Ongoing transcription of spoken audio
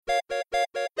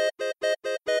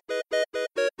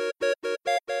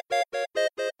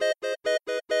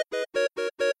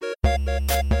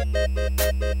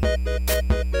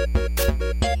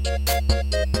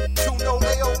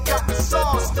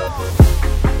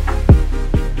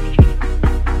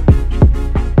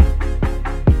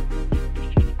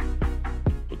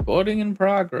Recording in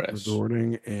progress.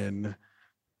 Recording in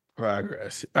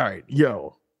progress. All right,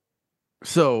 yo.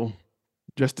 So,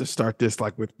 just to start this,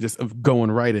 like with just of going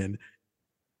right in,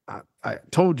 I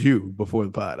told you before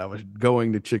the pod I was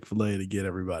going to Chick-fil-A to get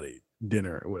everybody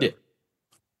dinner or whatever.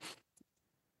 Yeah.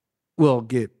 Well,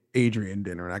 get Adrian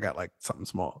dinner, and I got like something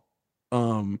small.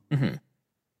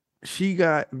 She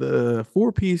got the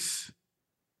 4-piece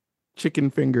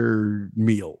chicken finger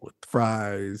meal with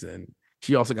fries, and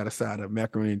she also got a side of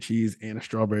macaroni and cheese and a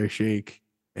strawberry shake,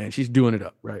 and she's doing it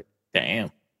up, right?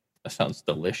 Damn, that sounds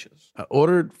delicious. I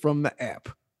ordered from the app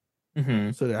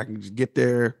so that I can just get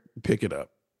there and pick it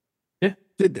up. Yeah.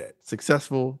 Did that.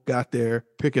 Successful. Got there,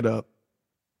 pick it up.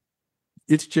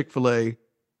 It's Chick-fil-A.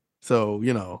 So,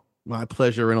 you know, my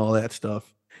pleasure and all that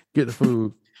stuff. Get the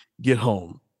food, get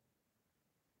home.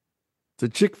 It's a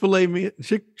Chick-fil-A meal,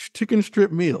 chicken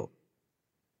strip meal.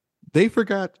 They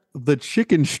forgot the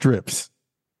chicken strips.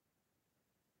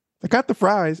 I got the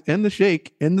fries and the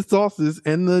shake and the sauces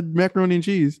and the macaroni and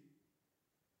cheese.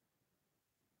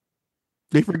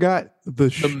 They forgot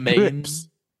the strips.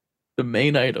 The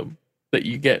main item that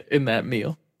you get in that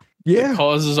meal. Yeah. It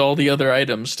causes all the other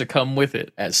items to come with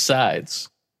it as sides.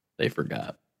 They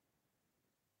forgot.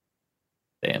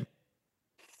 Damn.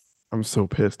 I'm so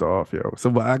pissed off, yo.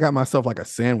 So I got myself like a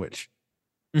sandwich.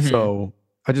 So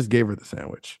I just gave her the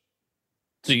sandwich.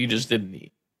 So you just didn't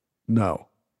eat? No.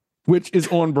 Which is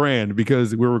on brand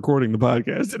because we're recording the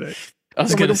podcast today. I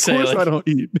was going to say, of course I don't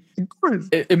eat. Of course.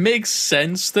 It makes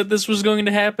sense that this was going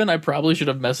to happen. I probably should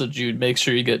have messaged you. Make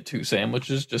sure you get 2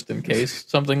 sandwiches just in case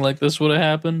something like this would have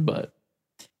happened. But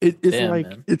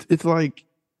it's like,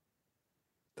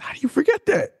 how do you forget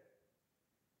that?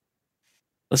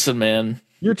 Listen, man.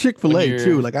 You're Chick-fil-A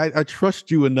too. Like I trust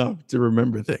you enough to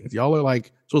remember things. Y'all are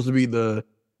like supposed to be the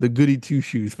goody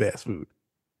 2-shoes fast food.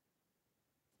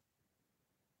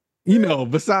 You know,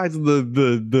 besides like,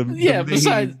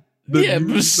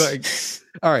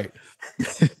 all right.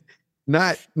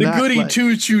 not goody like,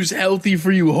 2-shoes healthy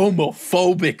for you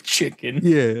homophobic chicken.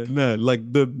 Yeah, no,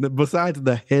 like the besides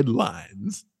the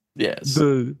headlines. Yes.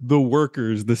 The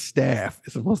workers, the staff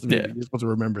is supposed to be you're supposed to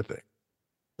remember things.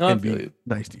 And be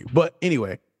nice to you. But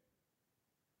anyway,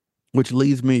 which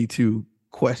leads me to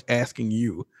asking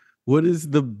you, what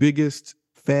is the biggest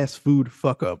fast food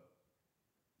fuck up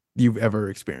you've ever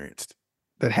experienced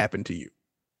that happened to you?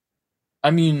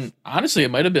 I mean, honestly, it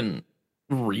might have been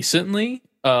recently.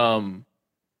 I've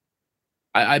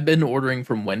been ordering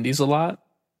from Wendy's a lot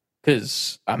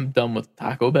because I'm done with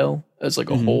Taco Bell as like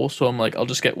a whole. So I'm like, I'll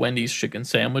just get Wendy's chicken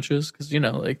sandwiches because, you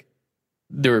know, like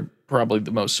they're probably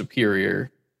the most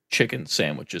superior chicken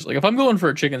sandwiches. Like if I'm going for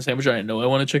a chicken sandwich and I know I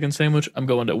want a chicken sandwich, I'm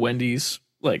going to Wendy's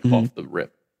like off the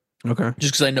rip. Okay.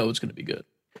 Just because I know it's going to be good.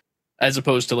 As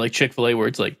opposed to like Chick-fil-A where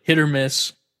it's like hit or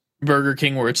miss, Burger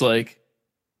King where it's like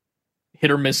hit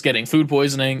or miss getting food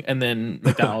poisoning, and then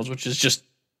McDonald's, which is just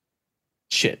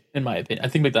shit, in my opinion. I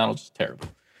think McDonald's is terrible.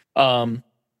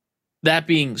 That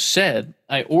being said,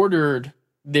 I ordered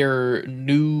their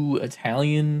new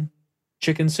Italian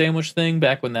chicken sandwich thing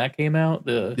back when that came out.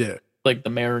 Like the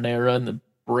marinara and the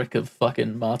brick of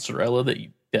fucking mozzarella that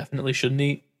you definitely shouldn't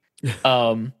eat.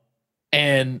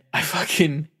 And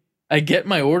I get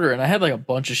my order and I had like a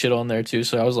bunch of shit on there too.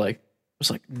 So I was like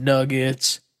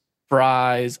nuggets,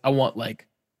 fries. I want like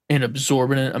an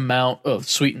absorbent amount of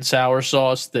sweet and sour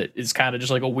sauce that is kind of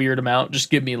just like a weird amount. Just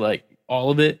give me like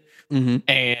all of it.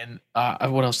 And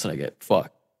what else did I get?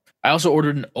 Fuck. I also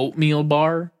ordered an oatmeal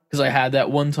bar because I had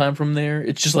that one time from there.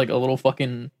 It's just like a little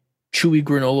fucking chewy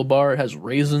granola bar. It has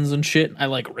raisins and shit. I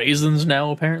like raisins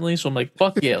now apparently. So I'm like,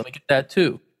 fuck yeah, let me get that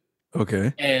too.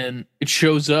 Okay. And it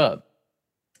shows up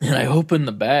and I open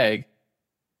the bag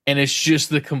and it's just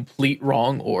the complete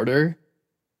wrong order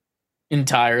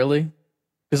entirely.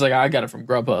 Because like I got it from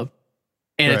Grubhub.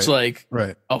 And it's like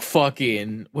a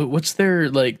fucking, what's their,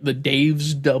 like the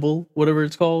Dave's Double, whatever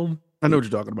it's called. I know what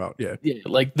you're talking about. Yeah. Yeah.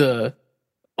 Like the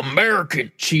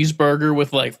American cheeseburger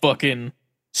with like fucking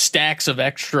stacks of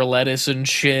extra lettuce and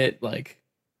shit. Like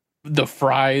the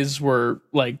fries were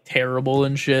like terrible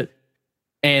and shit.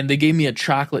 And they gave me a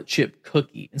chocolate chip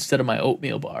cookie instead of my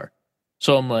oatmeal bar.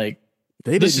 So I'm like,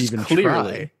 they didn't even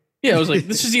try. Yeah, I was like,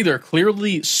 this is either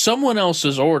clearly someone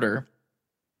else's order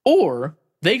or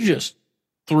they just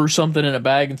threw something in a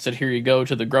bag and said, here you go,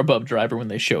 to the Grubhub driver when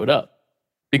they showed up.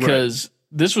 Because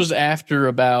this was after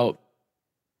about,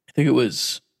 I think it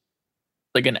was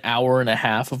like an hour and a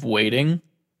half of waiting.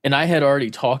 And I had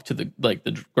already talked to the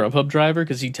Grubhub driver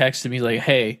because he texted me like,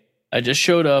 hey, I just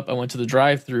showed up. I went to the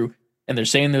drive-thru and they're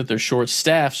saying that they're short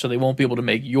staffed, so they won't be able to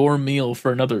make your meal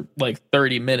for another like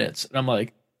 30 minutes. And I'm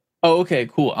like, oh, okay,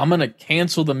 cool. I'm going to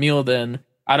cancel the meal then.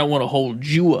 I don't want to hold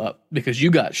you up because you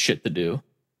got shit to do,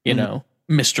 you know,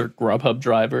 Mr. Grubhub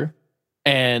driver.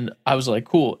 And I was like,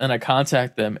 cool. And I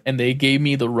contact them and they gave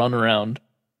me the runaround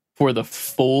for the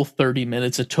full 30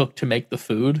 minutes it took to make the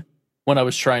food when I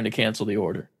was trying to cancel the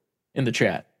order in the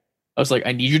chat. I was like,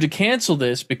 I need you to cancel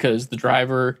this because the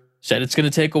driver said it's going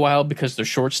to take a while because they're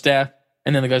short staffed.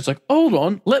 And then the guy's like, hold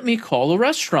on, let me call a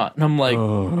restaurant. And I'm like,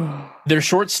 they're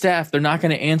short staffed. They're not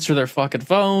going to answer their fucking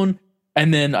phone.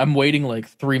 And then I'm waiting like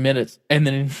 3 minutes. And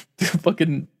then the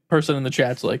fucking person in the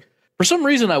chat's like, for some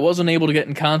reason, I wasn't able to get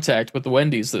in contact with the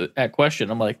Wendy's at question.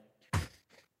 I'm like,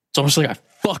 it's almost like I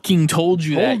fucking told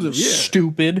you that, you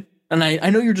stupid. And I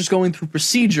know you're just going through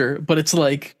procedure, but it's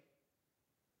like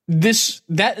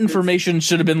that information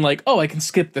should have been like, oh, I can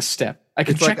skip this step. I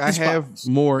can check this box. I have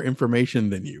more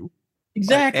information than you.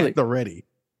 Exactly. Like, at the ready.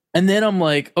 And then I'm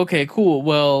like, okay, cool.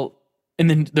 Well, and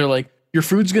then they're like, your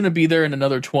food's going to be there in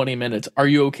another 20 minutes. Are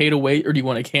you okay to wait or do you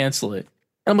want to cancel it?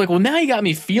 And I'm like, well, now you got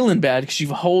me feeling bad because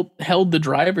you've held the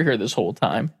driver here this whole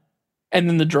time. And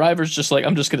then the driver's just like,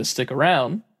 I'm just going to stick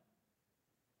around.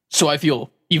 So I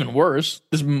feel even worse.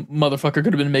 This motherfucker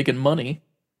could have been making money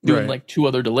doing like 2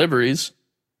 other deliveries.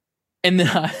 And then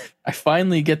I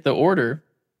finally get the order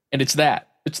and it's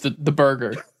the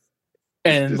burger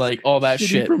and like all that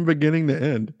shit from beginning to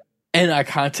end. And I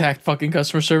contact fucking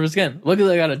customer service again.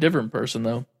 Luckily I got a different person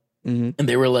though. And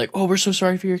they were like, oh, we're so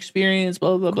sorry for your experience,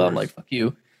 blah, blah, blah. I'm like, fuck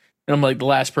you. And I'm like, the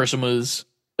last person was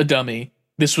a dummy.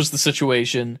 This was the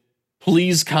situation.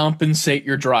 Please compensate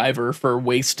your driver for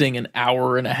wasting an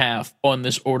hour and a half on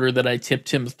this order that I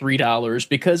tipped him $3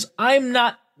 because I'm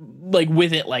not like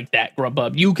with it like that,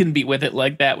 Grubhub. You can be with it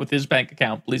like that with his bank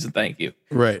account. Please and thank you.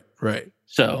 Right.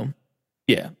 So,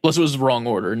 yeah. Plus it was the wrong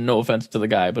order. No offense to the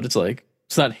guy, but it's like,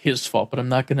 it's not his fault, but I'm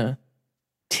not going to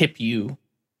tip you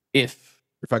if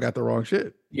I got the wrong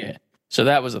shit. Yeah. So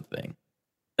that was a thing.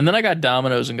 And then I got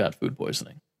Domino's and got food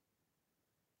poisoning.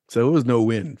 So it was no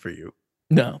win for you.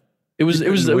 No. It was a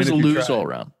lose all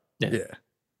around. Yeah. It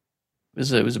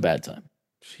was a bad time.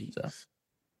 Jeez. So.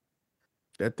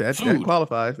 That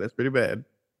qualifies. That's pretty bad.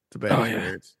 It's a bad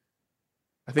experience.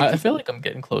 Yeah. I feel like I'm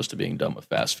getting close to being done with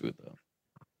fast food though.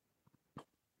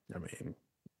 I mean,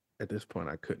 at this point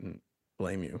I couldn't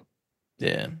blame you.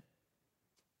 Yeah.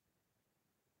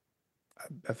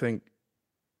 I think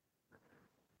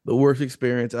the worst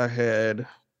experience I had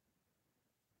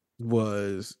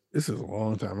this is a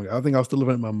long time ago. I think I was still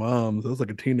living at my mom's. I was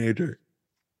like a teenager.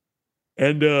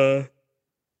 And I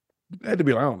had to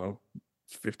be, I don't know,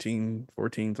 15,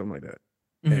 14, something like that.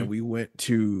 And we went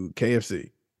to KFC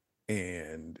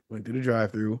and went through the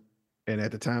drive-thru. And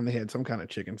at the time they had some kind of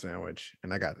chicken sandwich.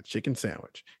 And I got the chicken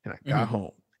sandwich. And I got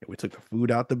home and we took the food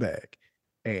out the bag.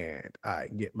 And I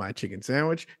get my chicken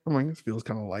sandwich. I'm like, this feels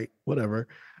kind of light, whatever.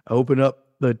 I open up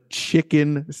the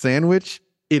chicken sandwich.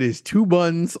 It is 2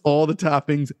 buns, all the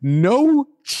toppings, no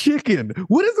chicken.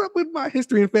 What is up with my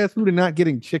history in fast food and not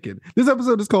getting chicken? This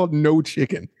episode is called No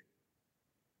Chicken.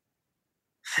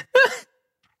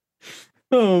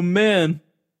 Oh, man.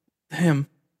 Damn.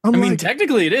 I mean,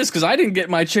 technically it is because I didn't get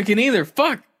my chicken either.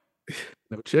 Fuck.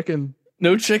 No chicken.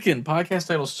 No chicken. Podcast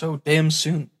title so damn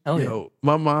soon. Hell yeah. Yo,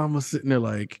 my mom was sitting there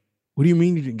like, what do you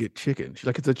mean you didn't get chicken? She's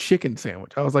like, it's a chicken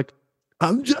sandwich. I was like,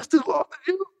 I'm just as lost as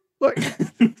you. Like,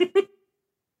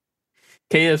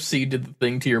 KFC did the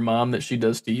thing to your mom that she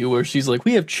does to you where she's like,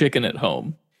 we have chicken at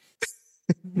home.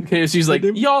 KFC's like,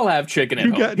 y'all have chicken at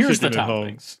home. Here's the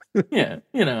toppings. Yeah,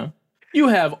 you know, you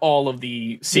have all of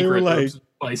the secret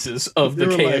spices of the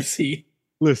KFC. Like,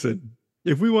 listen,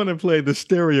 if we want to play the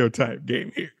stereotype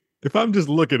game here, if I'm just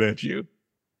looking at you,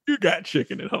 you got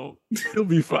chicken at home. You'll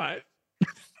be fine.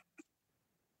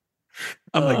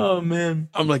 I'm like, oh man.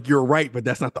 I'm like, you're right, but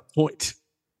that's not the point.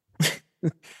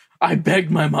 I begged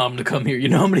my mom to come here. You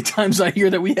know how many times I hear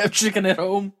that we have chicken at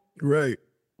home? Right.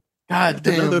 God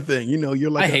damn. Another thing, you know, you're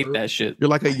like I hate that shit. You're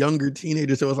like a younger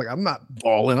teenager, so it's like I'm not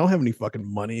balling. I don't have any fucking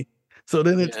money. So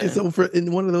then it's over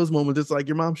in one of those moments. It's like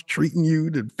your mom's treating you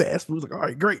to fast food. It's like, all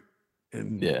right, great.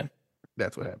 And yeah,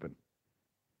 that's what happened.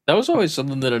 That was always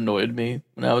something that annoyed me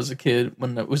when I was a kid.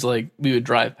 When it was like we would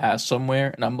drive past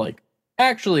somewhere, and I'm like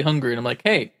actually hungry, and I'm like,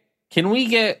 hey, can we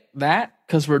get that?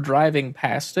 Because we're driving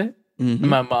past it. And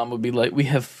my mom would be like, we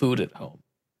have food at home.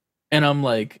 And I'm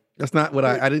like, that's not what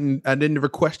I didn't ever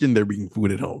question there being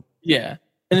food at home. Yeah.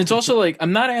 And it's also like,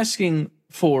 I'm not asking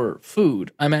for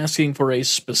food. I'm asking for a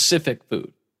specific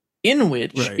food in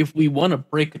which if we want to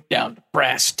break it down to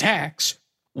brass tacks,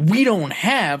 we don't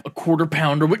have a quarter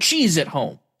pounder with cheese at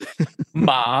home.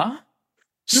 Ma,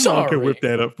 your sorry. mom can whip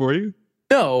that up for you.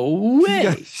 No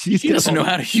way. She doesn't know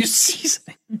how to use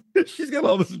seasoning. She's got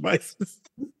all the spices.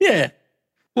 Yeah.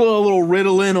 Well, a little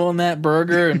Ritalin on that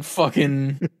burger and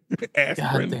fucking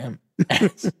Aspirin. goddamn.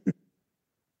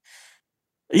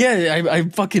 Yeah, I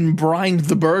fucking brined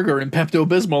the burger in Pepto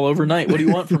Bismol overnight. What do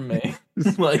you want from me?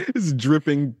 Like, This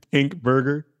dripping pink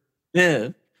burger. yeah.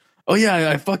 Oh yeah,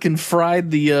 I fucking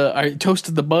fried I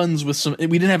toasted the buns with some. We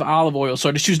didn't have olive oil, so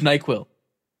I just used NyQuil.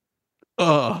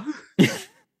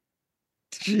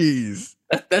 Jeez.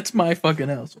 That's my fucking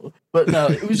asshole. But no,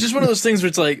 it was just one of those things where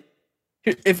it's like,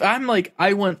 if I'm like,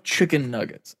 I want chicken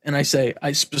nuggets, and I say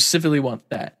I specifically want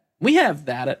that. We have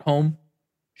that at home.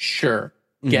 Sure,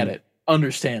 get it,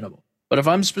 understandable. But if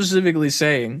I'm specifically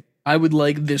saying I would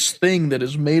like this thing that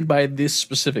is made by this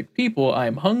specific people,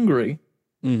 I'm hungry.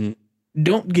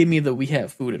 Don't give me the we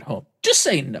have food at home. Just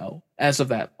say no as of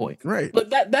that point. Right. But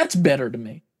that's better to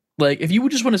me. Like, if you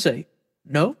would just want to say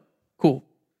no, cool.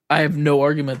 I have no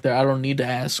argument there. I don't need to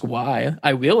ask why.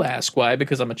 I will ask why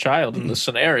because I'm a child in this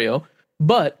scenario.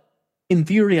 But in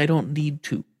theory, I don't need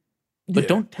to. But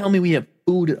don't tell me we have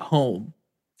food at home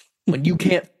when you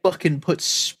can't fucking put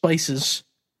spices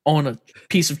on a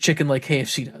piece of chicken like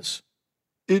KFC does.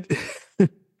 It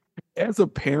as a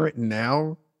parent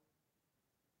now,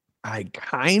 I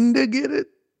kind of get it.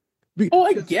 Oh,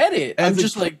 I get it. I'm As a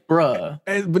just like, bruh.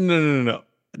 But no.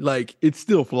 Like, it's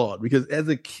still flawed because as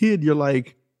a kid, you're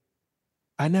like,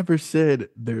 I never said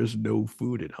there's no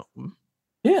food at home.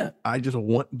 Yeah. I just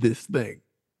want this thing.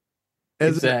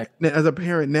 Exactly. As a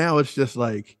parent now, it's just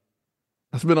like,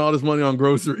 I spent all this money on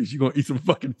groceries. You're gonna eat some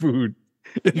fucking food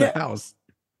in the house.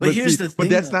 But here's the thing. But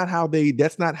that's not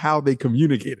how they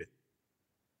communicate it.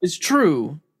 It's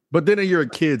true. But then you're a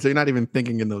kid, so you're not even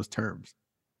thinking in those terms.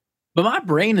 But my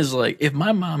brain is like, if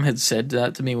my mom had said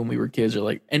that to me when we were kids, or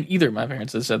like, and either of my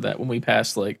parents had said that when we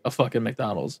passed like a fucking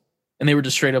McDonald's, and they were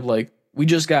just straight up like, we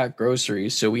just got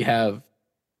groceries, so we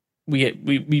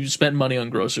spent money on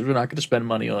groceries. We're not going to spend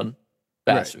money on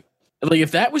fast food. Like,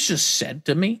 if that was just said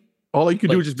to me, all you could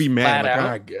do like, is just be mad. Like, out,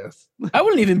 I guess I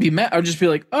wouldn't even be mad. I would just be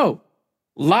like, oh,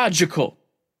 logical.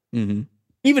 Mm-hmm.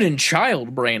 Even in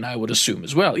child brain, I would assume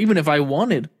as well. Even if I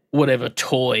wanted whatever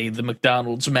toy the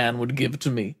McDonald's man would give to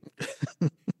me.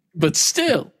 But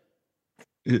still,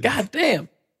 goddamn.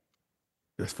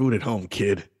 There's food at home,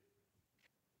 kid.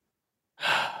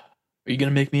 Are you going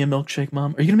to make me a milkshake,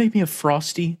 Mom? Are you going to make me a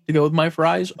Frosty to go with my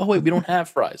fries? Oh, wait, we don't have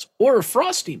fries. Or a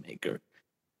Frosty maker.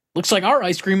 Looks like our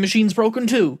ice cream machine's broken,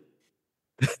 too.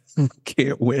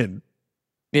 Can't win.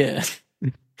 Yeah.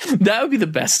 That would be the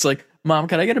best. It's like, Mom,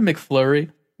 can I get a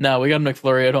McFlurry? No, we got a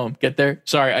McFlurry at home. Get there.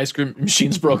 Sorry, ice cream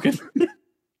machine's broken.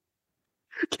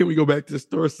 Can we go back to the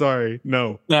store? Sorry.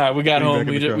 No. Nah, we got home.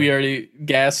 We already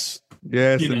gas.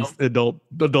 Yes, and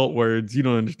adult words. You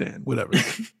don't understand. Whatever.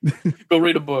 Go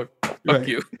read a book. Fuck Right.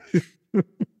 you.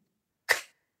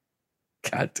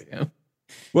 God damn.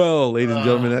 Well, ladies and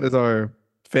gentlemen, that is our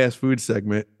fast food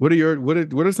segment. What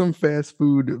are some fast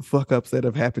food fuck ups that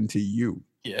have happened to you?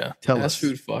 Yeah. Tell fast us.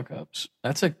 food fuck ups.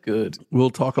 That's a good We'll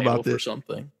talk title about for this.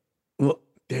 something. Well,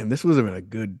 damn, this wasn't even a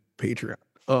good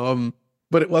Patreon.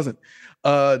 But it wasn't.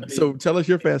 So tell us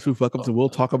your fast food fuck ups and we'll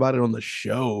talk about it on the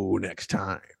show next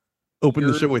time. Open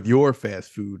the show with your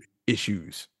fast food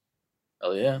issues.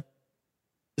 Hell yeah.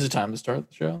 Is it time to start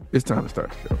the show? It's time to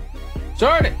start the show.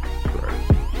 Start it.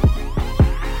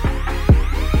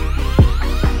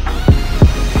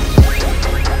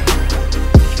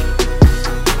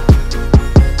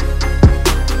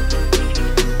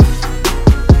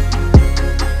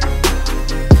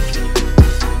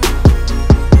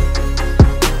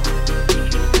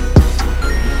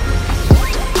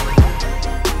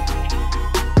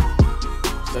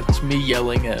 That's me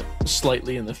yelling at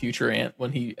Slightly in the Future Ant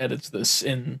when he edits this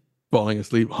in Falling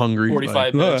asleep, hungry.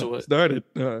 45 minutes away. Started.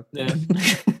 Yeah.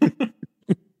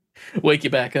 Wake you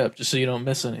back up just so you don't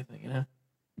miss anything, you know?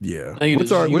 Yeah. I think it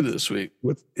is you this week.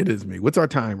 It is me. What's our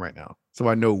time right now? So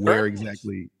I know where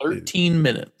exactly. 13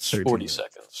 minutes, 13 40 minutes.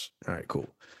 seconds. All right, cool.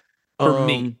 For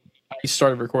me, I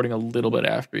started recording a little bit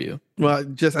after you. Well, I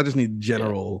just need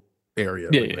general area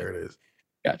of Yeah. where it is.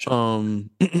 Gotcha.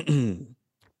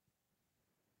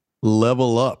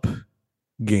 Level up,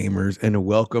 gamers, and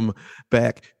welcome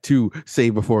back to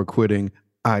Save Before Quitting.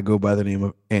 I go by the name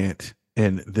of Ant,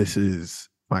 and this is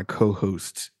my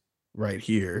co-host right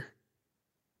here.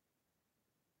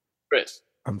 Chris.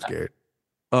 I'm scared.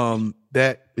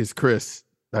 That is Chris,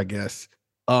 I guess.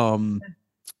 Welcome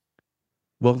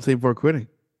to Save Before Quitting.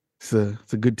 It's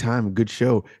a good time, a good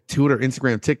show. Twitter,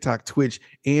 Instagram, TikTok, Twitch,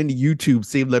 and YouTube.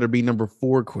 Save letter B number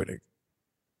 4 quitting.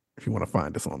 If you want to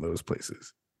find us on those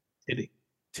places.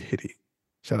 Titty.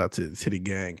 Shout out to the Titty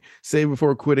Gang. Save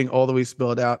Before Quitting, all the way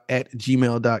spelled out at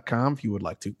gmail.com. If you would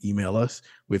like to email us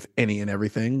with any and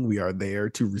everything, we are there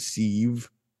to receive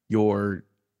your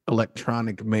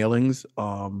electronic mailings.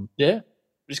 Yeah.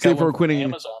 We just got Save for one from quitting.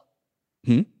 Amazon.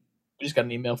 Hmm? We just got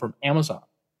an email from Amazon.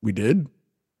 We did.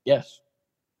 Yes.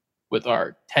 With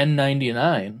our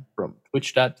 $10.99 from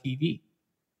Twitch.tv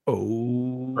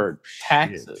Oh, for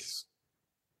taxes.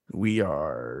 shit. We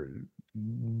are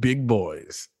big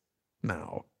boys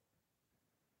now.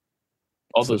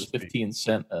 All so those to speak.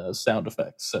 15-cent sound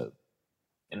effects. So,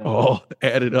 all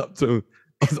added up to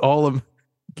all of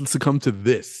succumb to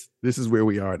this. This is where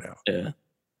we are now. Yeah.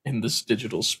 In this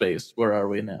digital space, where are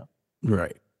we now?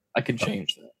 Right. I can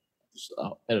change that.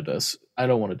 I'll edit us. I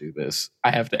don't want to do this.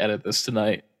 I have to edit this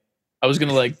tonight. I was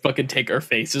gonna like fucking take our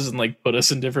faces and like put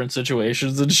us in different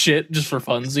situations and shit just for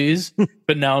funsies.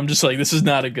 But now I'm just like, this is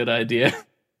not a good idea.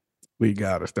 We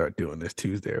gotta start doing this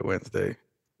Tuesday or Wednesday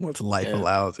once life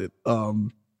allows it. Yeah,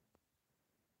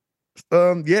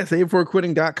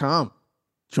 saveforquitting.com.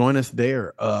 Join us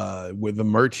there where the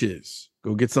merch is.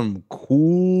 Go get some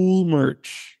cool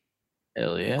merch.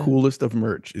 Hell yeah. Coolest of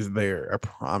merch is there, I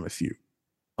promise you.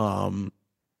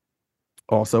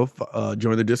 Also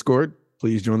join the Discord.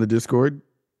 Please join the Discord.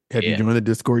 Have you joined the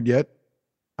Discord yet?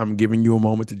 I'm giving you a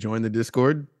moment to join the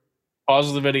Discord.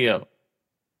 Pause the video.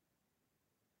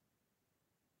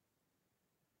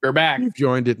 You're back. You've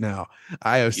joined it now.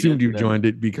 I assumed you've joined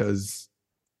it because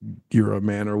you're a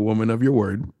man or woman of your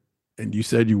word, and you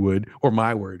said you would, or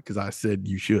my word, because I said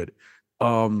you should.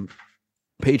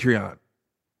 Patreon.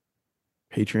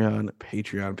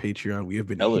 We have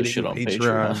been hitting shit on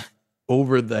Patreon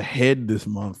over the head this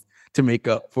month to make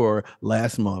up for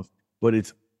last month, but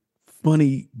it's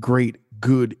funny, great,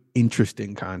 good,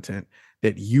 interesting content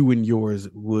that you and yours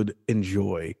would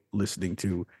enjoy listening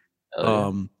to.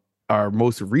 Our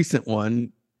most recent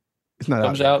one, it's not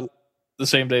comes out the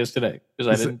same day as today because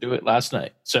I didn't do it last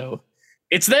night, so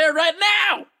it's there right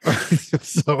now.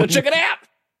 So go check it out.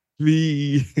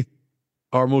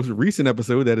 Our most recent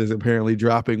episode that is apparently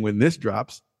dropping when this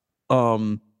drops,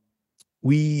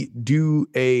 we do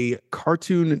a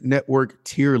Cartoon Network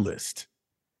tier list,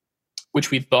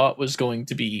 which we thought was going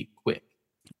to be quick,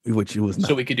 which it was not.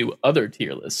 So we could do other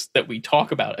tier lists that we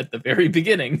talk about at the very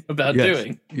beginning about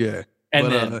doing. Yeah.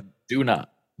 And then do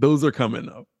not. Those are coming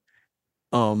up.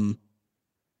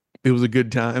 It was a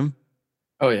good time.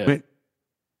 Oh yeah.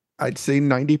 I'd say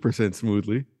 90%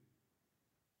 smoothly.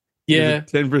 Yeah.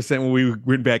 10% when we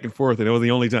went back and forth, and it was the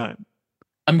only time.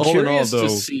 I'm curious to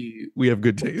see we have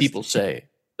good taste. People say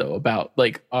though about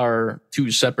like our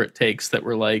two separate takes that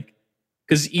were like,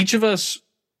 because each of us,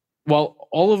 while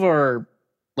all of our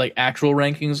like actual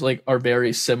rankings like are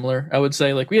very similar, I would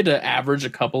say like we had to average a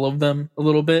couple of them a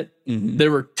little bit. Mm-hmm.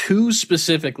 There were two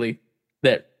specifically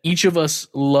that each of us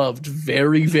loved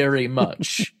very, very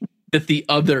much that the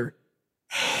other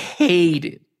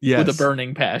hated with a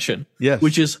burning passion. Yes.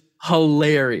 Which is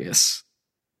hilarious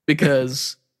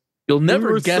because you'll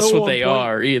never guess what they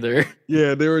are either.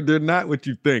 Yeah, they're not what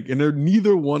you think, and they're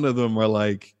neither one of them are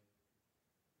like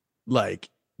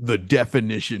the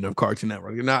definition of Cartoon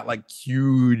Network. They're not like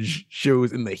huge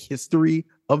shows in the history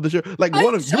of the show. Like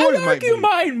one of yours might be.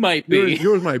 Mine might be.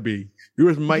 Yours might be.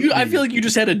 Yours might be. I feel like you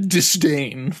just had a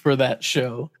disdain for that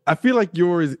show. I feel like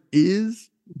yours is,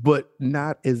 but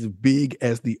not as big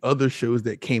as the other shows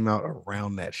that came out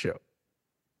around that show.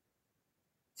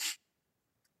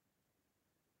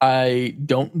 I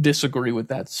don't disagree with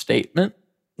that statement,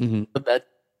 but that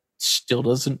still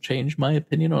doesn't change my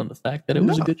opinion on the fact that it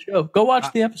was a good show. Go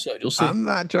watch the episode. You'll see. I'm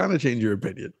not trying to change your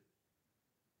opinion.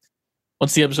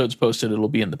 Once the episode's posted, it'll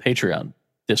be in the Patreon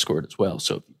Discord as well.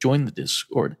 So if you join the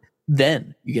Discord,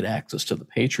 then you get access to the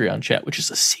Patreon chat, which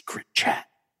is a secret chat.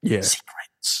 Yeah.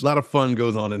 Secrets. A lot of fun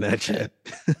goes on in that chat.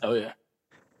 Oh, yeah.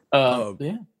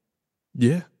 Yeah.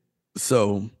 Yeah.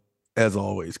 So, as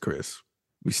always, Chris,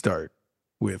 we start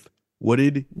with what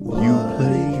did you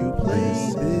play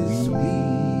this week?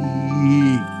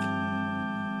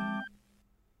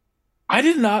 I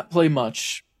did not play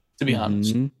much, to be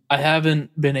honest. I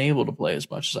haven't been able to play as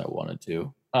much as I wanted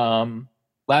to.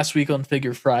 Last week on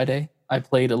Figure Friday, I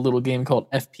played a little game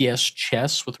called FPS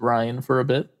Chess with Ryan for a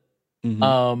bit.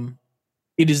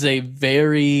 It is a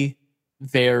very,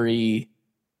 very,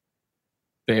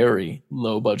 very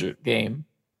low budget game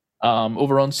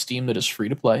over on Steam that is free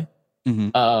to play.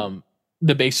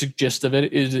 The basic gist of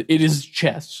it is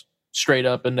chess, straight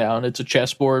up and down. It's a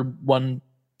chessboard,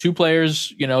 2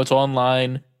 players, it's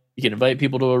online. You can invite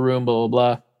people to a room, blah,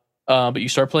 blah, blah. But you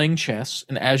start playing chess,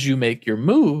 and as you make your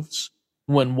moves,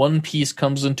 when one piece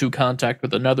comes into contact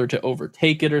with another to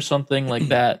overtake it or something like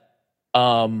that,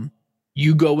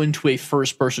 you go into a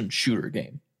first-person shooter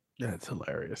game. That's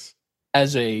hilarious.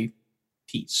 As a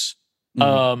piece.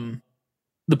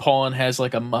 the pawn has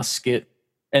like a musket,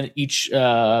 and each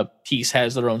piece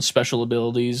has their own special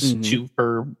abilities, 2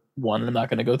 per one. And I'm not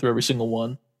going to go through every single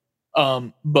one.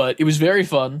 But it was very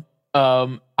fun.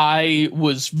 I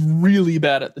was really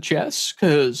bad at the chess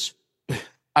because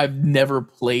I've never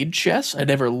played chess. I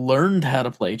never learned how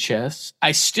to play chess.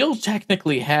 I still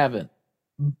technically haven't.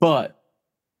 But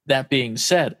that being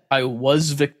said, I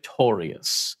was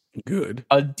victorious. Good.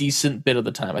 A decent bit of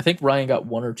the time. I think Ryan got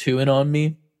 1 or 2 in on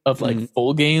me of like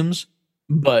full games.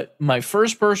 But my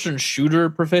first person shooter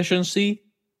proficiency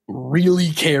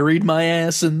really carried my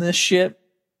ass in this shit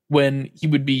when he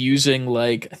would be using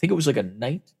like, I think it was like a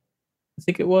knight. I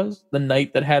think it was the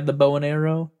knight that had the bow and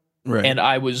arrow. Right. And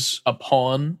I was a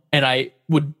pawn and I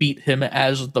would beat him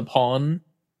as the pawn.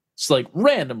 It's like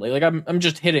randomly, like I'm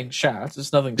just hitting shots.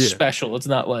 It's nothing special. It's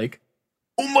not like,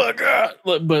 oh my God.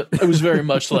 But it was very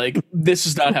much like, this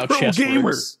is not how chess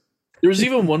works. There was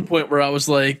even one point where I was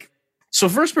like, so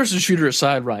first person shooter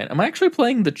aside, Ryan, am I actually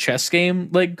playing the chess game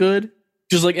like good?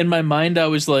 Just like in my mind, I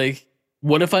was like,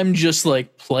 what if I'm just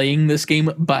like playing this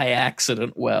game by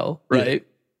accident well, right? Yeah.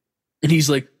 And he's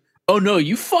like, oh no,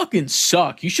 you fucking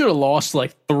suck. You should have lost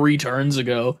like 3 turns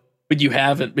ago, but you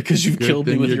haven't because you've killed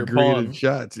me with your pawn.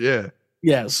 Shots, yeah.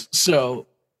 Yes, so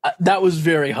that was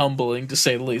very humbling to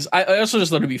say the least. I also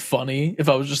just thought it'd be funny if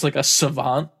I was just like a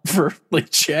savant for like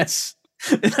chess,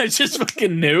 and I just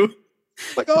fucking knew.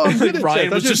 Like, oh, I'm good at Ryan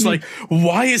chess. was just like,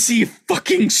 why is he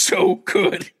fucking so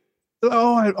good?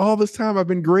 Oh, all this time I've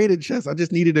been great at chess. I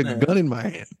just needed a gun in my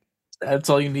hand. That's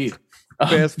all you need.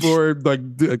 Fast forward, like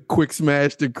a quick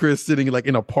smash to Chris sitting like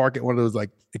in a park at one of those like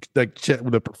chess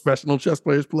where the professional chess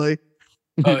players play.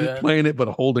 Just playing it, but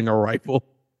holding a rifle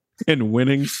and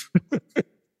winning.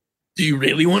 Do you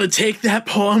really want to take that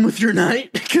pawn with your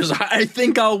knight? Because I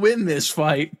think I'll win this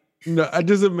fight. No, I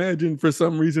just imagine for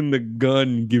some reason the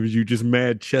gun gives you just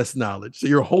mad chess knowledge. So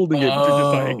you're holding it,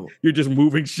 but you're just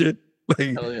moving shit.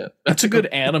 Like, hell yeah. That's a good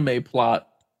anime plot.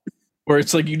 Where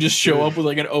it's like you just show up with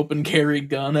like an open carry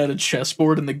gun at a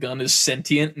chessboard and the gun is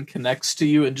sentient and connects to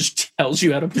you and just tells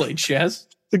you how to play chess.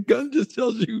 The gun just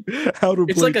tells you how to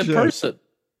play chess. It's like a person.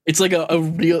 It's like a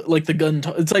real, like the gun,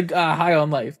 it's like High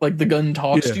on Life. Like the gun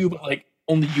talks to you, but like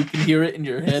only you can hear it in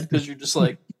your head because you're just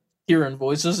like hearing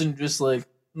voices and you're just like,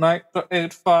 knight to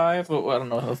 8-5. I don't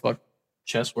know how the fuck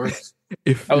chess works.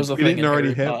 If we didn't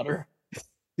already have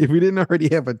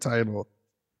a title,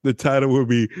 the title would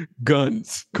be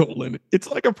Guns, It's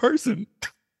like a person.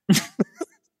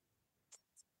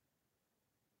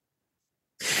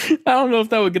 I don't know if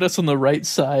that would get us on the right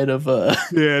side of I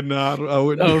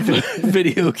wouldn't. Of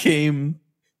video game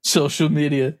social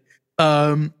media.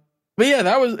 But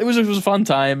yeah, it was a fun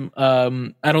time.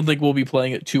 I don't think we'll be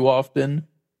playing it too often.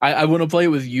 I want to play it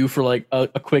with you for like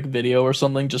a quick video or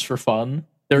something just for fun.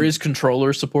 There is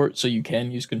controller support, so you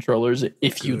can use controllers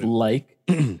if you'd like.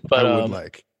 But I would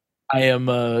like. I am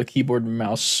a keyboard and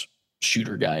mouse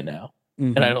shooter guy now,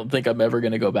 and I don't think I'm ever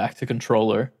going to go back to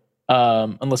controller,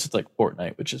 unless it's like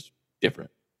Fortnite, which is different.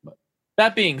 But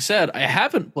that being said, I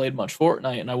haven't played much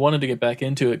Fortnite, and I wanted to get back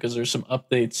into it because there's some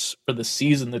updates for the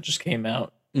season that just came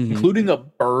out, including a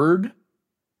bird,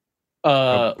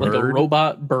 like a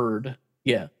robot bird.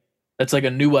 Yeah, that's like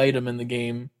a new item in the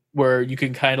game where you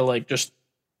can kind of like just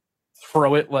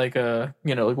throw it like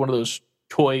like one of those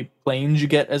toy planes you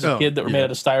get as a kid that were made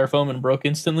out of styrofoam and broke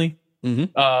instantly.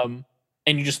 And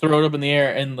you just throw it up in the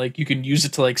air and like you can use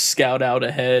it to like scout out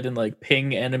ahead and like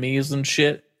ping enemies and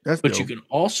shit. But dope. You can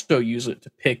also use it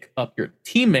to pick up your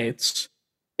teammates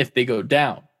if they go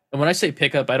down. And when I say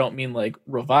pick up, I don't mean like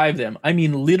revive them. I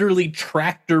mean literally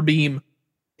tractor beam,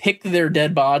 pick their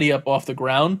dead body up off the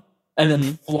ground and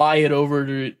then fly it over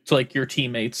to like your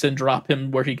teammates and drop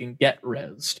him where he can get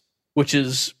rezzed, which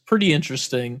is pretty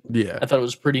interesting. Yeah. I thought it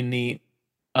was pretty neat.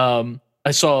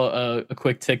 I saw a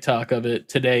quick TikTok of it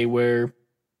today where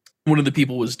one of the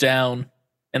people was down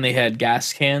and they had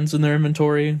gas cans in their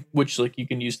inventory, which like you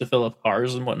can use to fill up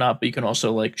cars and whatnot, but you can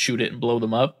also like shoot it and blow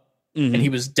them up. And he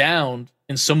was downed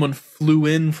and someone flew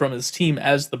in from his team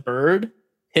as the bird,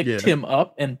 picked him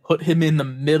up and put him in the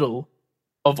middle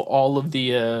of all of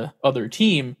the other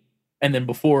team. And then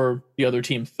before the other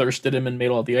team thirsted him and made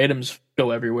all the items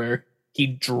go everywhere, he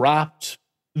dropped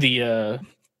the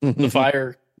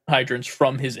fire hydrants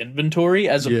from his inventory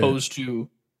as opposed to,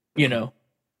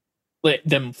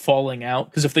 them falling out.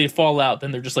 Because if they fall out,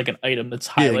 then they're just like an item that's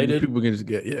highlighted. People can just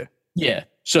get, Yeah.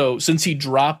 So since he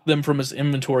dropped them from his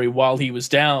inventory while he was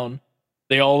down,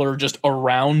 they all are just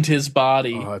around his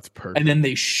body. Oh, that's perfect. And then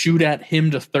they shoot at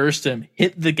him to thirst him,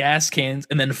 hit the gas cans,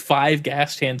 and then 5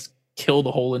 gas cans kill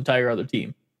the whole entire other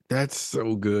team. That's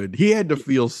so good. He had to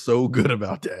feel so good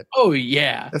about that. Oh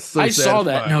yeah, That's so I saw that and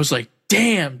I satisfying. was like,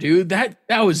 damn, dude, that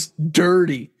was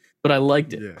dirty, but I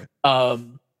liked it. Yeah,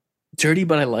 Dirty,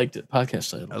 but I liked it.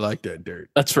 Podcast title. I like that dirt.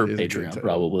 That's for It is a good Patreon, title.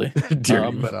 probably.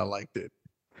 Dirty, but I liked it.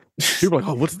 People are like,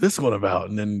 oh, what's this one about?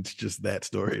 And then it's just that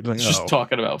story. It's like, It's just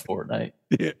talking about Fortnite.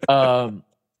 Yeah.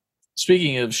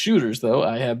 Speaking of shooters, though,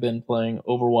 I have been playing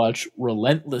Overwatch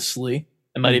relentlessly.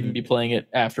 I might even be playing it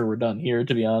after we're done here,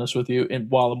 to be honest with you, and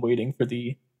while I'm waiting for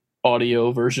the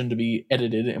audio version to be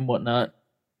edited and whatnot.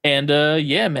 And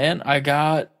yeah, man, I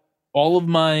got all of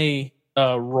my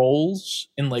roles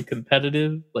in like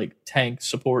competitive, like tank,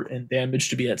 support, and damage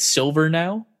to be at silver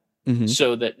now,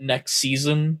 so that next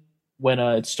season when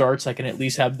it starts, I can at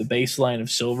least have the baseline of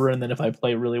silver, and then if I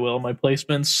play really well in my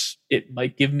placements, it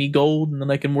might give me gold, and then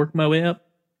I can work my way up.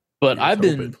 But Here's I've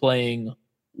been hoping. playing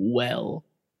well,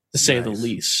 to say the Nice.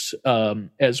 least,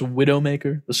 as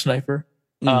Widowmaker, the sniper.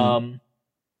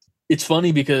 It's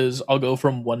funny because I'll go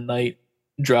from one night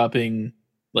dropping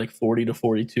like 40 to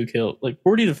 42 kill, like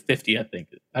 40 to 50, I think.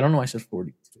 I don't know why I said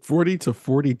 40. 40 to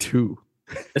 42.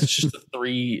 It's just a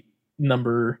three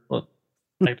number. Well,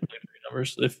 I play three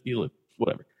numbers if you look,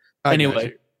 whatever. I got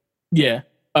Anyway, you. yeah.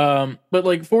 But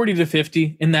like 40 to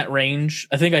 50 in that range.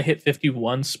 I think I hit 50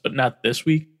 once, but not this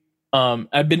week.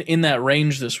 I've been in that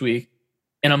range this week,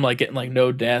 and I'm like getting like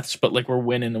no deaths, but like we're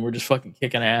winning and we're just fucking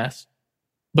kicking ass.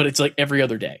 But it's like every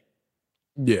other day.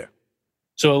 Yeah.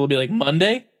 So it'll be like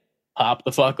Monday, pop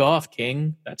the fuck off,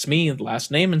 King. That's me, the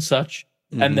last name and such.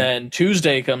 And then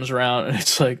Tuesday comes around and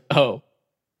it's like, oh,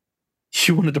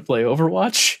 you wanted to play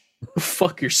Overwatch?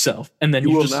 Fuck yourself. And then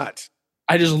you will just, not.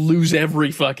 I just lose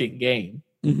every fucking game.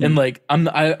 And like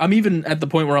I'm even at the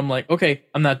point where I'm like, okay,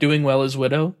 I'm not doing well as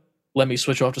Widow. Let me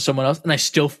switch off to someone else, and I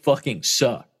still fucking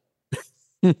suck.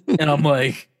 And I'm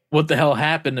like, what the hell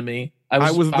happened to me?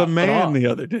 I was the man the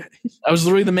other day. I was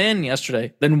literally the man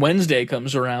yesterday. Then Wednesday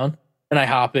comes around and I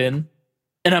hop in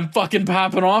and I'm fucking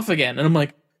popping off again. And I'm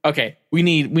like, okay, we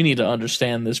need to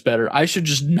understand this better. I should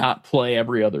just not play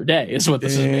every other day. Is what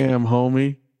this is. Damn,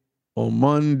 homie. On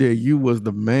Monday, you was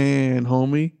the man,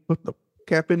 homie. What the fuck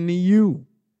happened to you?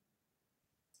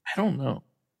 I don't know.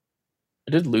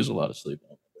 I did lose a lot of sleep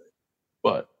on Monday,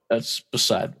 but that's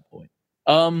beside the point.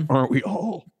 Aren't we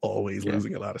all always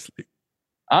losing a lot of sleep?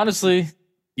 Honestly,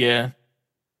 yeah.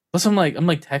 Plus, I'm like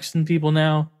texting people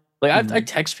now. Like I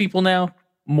text people now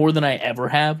more than I ever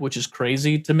have, which is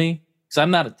crazy to me because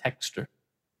I'm not a texter.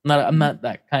 I'm not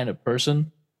that kind of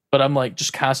person. But I'm like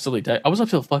just constantly. I was up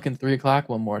till fucking 3:00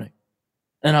 one morning,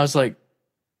 and I was like,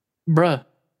 "Bruh,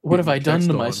 what have I done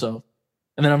to myself?"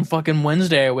 And then on fucking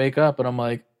Wednesday, I wake up and I'm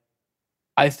like,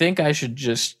 "I think I should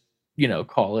just,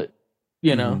 call it.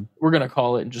 We're gonna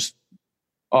call it and just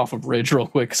off of Ridge real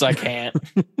quick because I can't."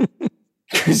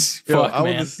 I was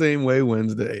the same way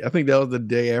Wednesday. I think that was the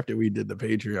day after we did the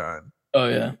Patreon. Oh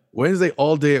yeah, Wednesday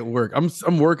all day at work.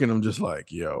 I'm working. I'm just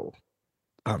like, yo,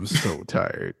 I'm so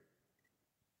tired.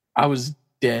 I was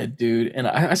dead, dude, and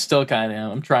I still kind of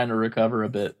am. I'm trying to recover a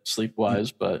bit sleep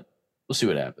wise, but we'll see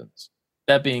what happens.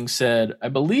 That being said, I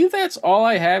believe that's all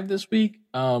I have this week.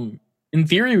 In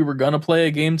theory, we were gonna play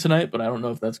a game tonight, but I don't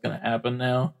know if that's gonna happen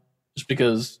now. Just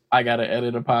because I gotta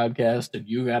edit a podcast and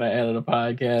you gotta edit a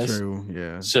podcast. True,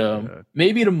 yeah. So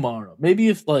maybe tomorrow. Maybe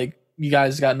if like you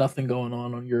guys got nothing going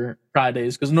on your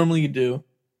Fridays, because normally you do.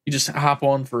 You just hop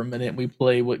on for a minute and we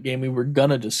play what game we were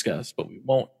gonna discuss, but we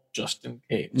won't just in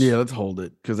case. Yeah, let's hold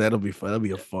it because that'll be fun. That'll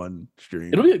be a fun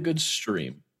stream. It'll be a good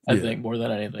stream, I think, more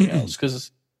than anything else.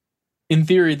 Because in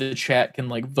theory, the chat can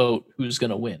like vote who's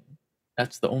gonna win.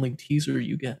 That's the only teaser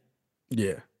you get.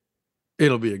 Yeah,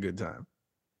 it'll be a good time.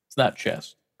 It's not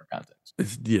chess for context.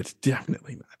 It's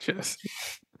definitely not chess.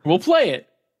 We'll play it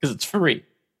because it's free.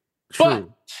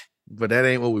 True, but that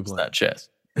ain't what we play. It's not chess.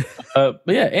 But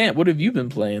yeah, Ant, what have you been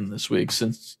playing this week?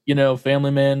 Since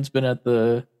Family Man's been at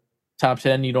the top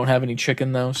 10. You don't have any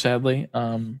chicken though, sadly.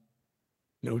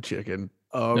 No chicken.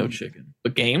 No chicken,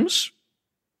 but games.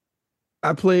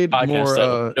 I played Podcast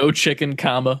more. No chicken,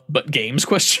 but games?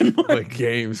 Question mark. But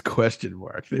games? Question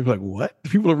mark. They're like, what?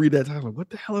 People will read that title. Like,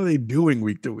 what the hell are they doing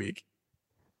week to week?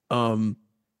 I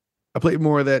played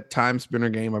more of that time spinner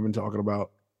game I've been talking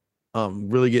about.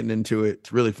 Really getting into it.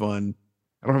 It's really fun.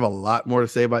 I don't have a lot more to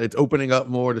say about it. It's opening up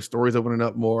more. The story's opening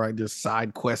up more. I just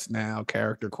side quests now,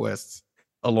 character quests,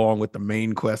 along with the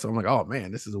main quest. I'm like, oh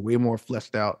man, this is way more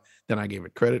fleshed out than I gave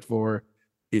it credit for.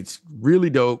 It's really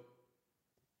dope.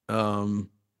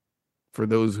 For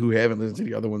those who haven't listened to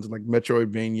the other ones, like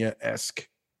Metroidvania-esque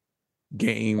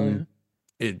game,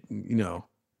 it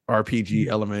RPG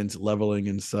elements, leveling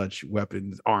and such,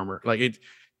 weapons, armor. Like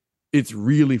it's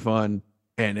really fun.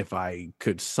 And if I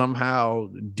could somehow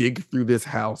dig through this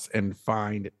house and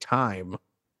find time,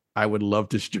 I would love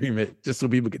to stream it just so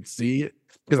people could see it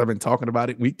because I've been talking about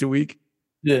it week to week.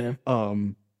 Yeah.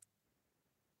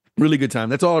 Really good time.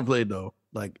 That's all I played though.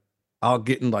 Like I'll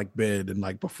get in like bed and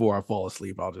like before I fall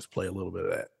asleep, I'll just play a little bit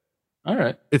of that. All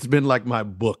right. It's been like my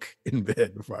book in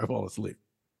bed before I fall asleep.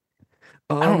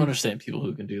 I don't understand people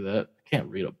who can do that. I can't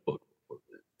read a book before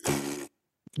bed.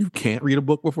 You can't read a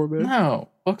book before bed? No,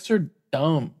 books are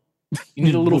dumb. You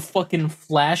need a little fucking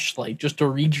flashlight just to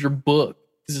read your book.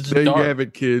 It's There dark. you have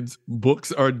it, kids.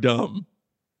 Books are dumb.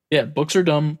 Yeah, books are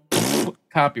dumb.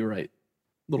 Copyright.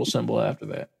 Little symbol after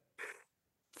that.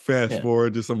 Fast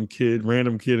forward to some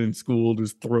random kid in school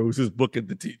just throws his book at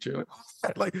the teacher.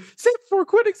 Like, say before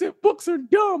quitting, said books are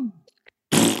dumb.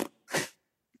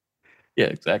 Yeah,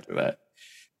 exactly that.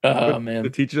 Man. The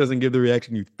teacher doesn't give the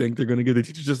reaction you think they're going to give. The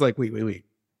teacher's just like, wait.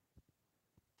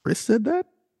 Chris said that?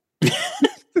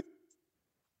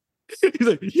 He's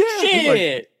like, yeah.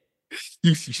 Shit.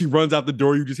 Like, she runs out the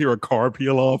door. You just hear a car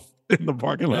peel off in the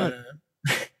parking lot.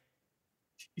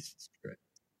 Jesus Christ.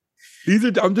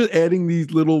 I'm just adding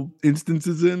these little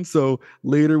instances in. So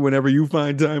later, whenever you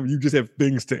find time, you just have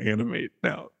things to animate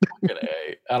now.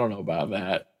 I don't know about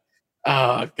that.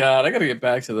 Oh, God. I got to get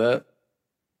back to that.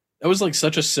 That was like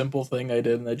such a simple thing I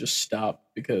did, and I just stopped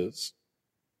because,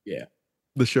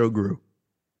 the show grew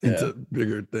into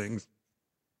bigger things.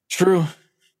 True.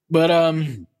 But,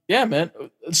 yeah, man.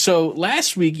 So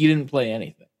last week you didn't play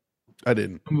anything. I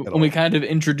didn't. And we kind of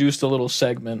introduced a little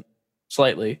segment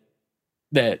slightly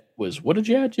that was, what did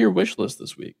you add to your wish list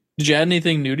this week? Did you add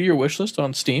anything new to your wish list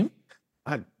on Steam?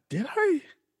 Did I?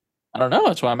 I don't know.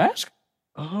 That's why I'm asking.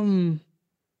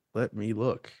 Let me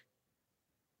look.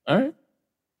 All right.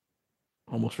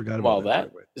 Almost forgot about While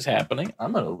that is happening,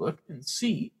 I'm going to look and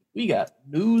see. We got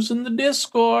news in the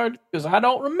Discord because I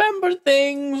don't remember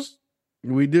things.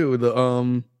 We do.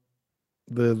 The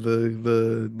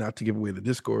not to give away the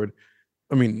Discord.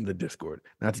 I mean the Discord.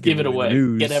 Not to give it away. The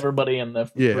news. Get everybody in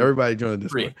the everybody join the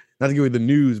Discord. Free. Not to give away the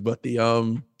news, but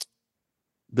the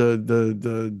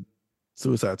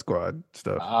Suicide Squad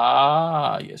stuff.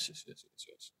 Yes.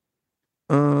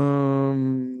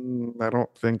 I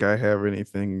don't think I have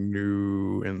anything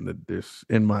new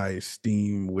in my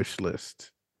Steam wish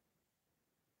list.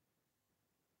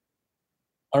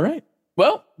 All right.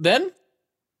 Well, then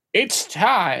it's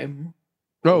time.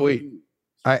 Oh wait,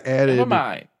 I added. Never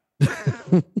mind.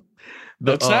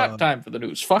 It's not time for the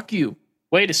news. Fuck you.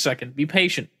 Wait a second. Be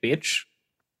patient, bitch.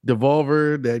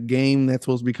 Devolver, that game that's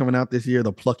supposed to be coming out this year,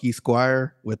 the Plucky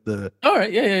Squire with the all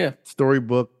right, yeah,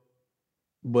 storybook,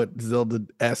 but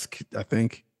Zelda-esque. I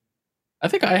think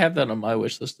I have that on my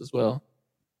wish list as well.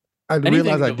 I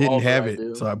realized I didn't have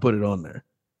it, so I put it on there.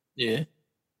 Yeah.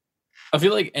 I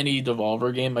feel like any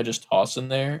Devolver game I just toss in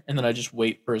there and then I just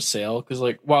wait for a sale because,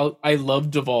 like, while I love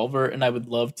Devolver and I would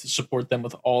love to support them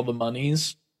with all the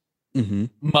monies,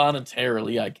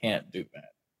 monetarily I can't do that.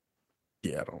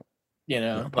 Yeah, I don't. You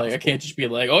know, like I can't just be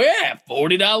like, oh yeah,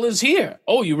 $40 here.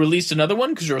 Oh, you released another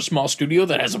one because you're a small studio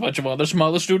that has a bunch of other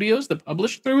smaller studios that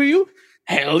publish through you.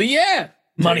 Hell yeah,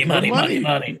 money.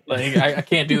 Like I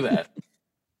can't do that.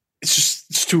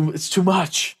 It's too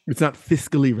much. It's not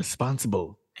fiscally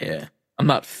responsible. Yeah. I'm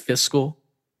not fiscal.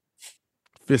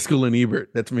 Fiscal and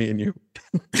Ebert. That's me and you.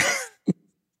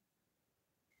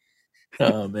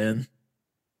 Oh, man.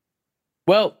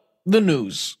 Well, the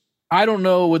news. I don't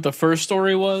know what the first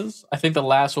story was. I think the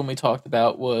last one we talked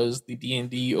about was the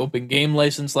D&D open game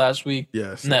license last week.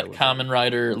 Yes. And that Kamen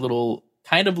Rider little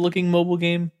kind of looking mobile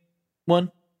game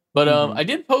one. But I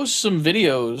did post some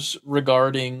videos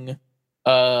regarding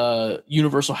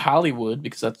Universal Hollywood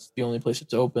because that's the only place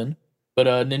it's open. But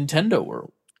Nintendo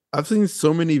World. I've seen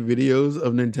so many videos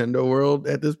of Nintendo World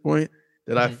at this point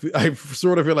that I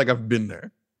sort of feel like I've been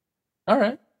there. All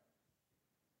right.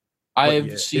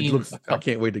 I've seen. I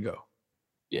can't wait to go.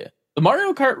 Yeah, the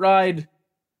Mario Kart ride.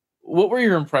 What were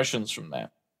your impressions from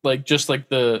that? Like, just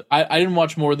like I didn't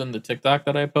watch more than the TikTok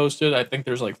that I posted. I think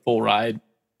there's like full ride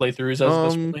playthroughs at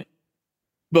this point.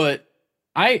 But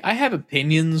I have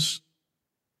opinions.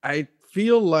 I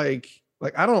feel like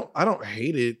I don't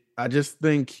hate it. I just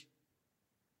think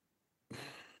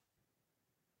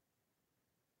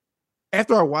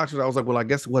after I watched it, I was like, well, I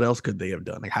guess what else could they have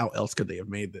done? Like, how else could they have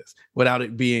made this without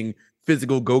it being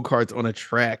physical go-karts on a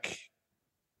track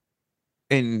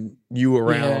and you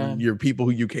around your people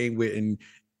who you came with? And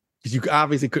you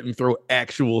obviously couldn't throw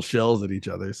actual shells at each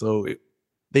other. So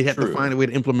they had to find a way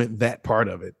to implement that part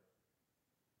of it.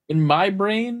 In my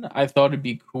brain, I thought it'd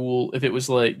be cool if it was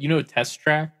like, Test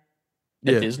Track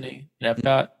at Disney and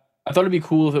Epcot. I thought it'd be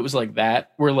cool if it was like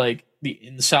that, where like the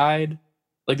inside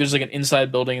Like there's like an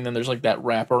inside building, and then there's like that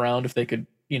wraparound if they could,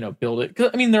 build it.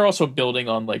 'Cause, I mean, they're also building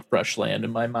on like fresh land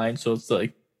in my mind, so it's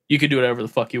like you could do whatever the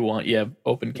fuck you want. You have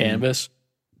open canvas.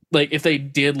 Like if they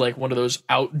did like one of those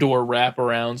outdoor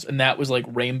wraparounds, and that was like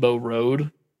Rainbow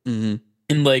Road in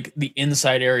like the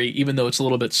inside area, even though it's a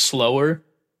little bit slower,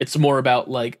 it's more about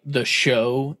like the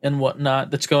show and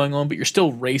whatnot that's going on, but you're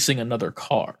still racing another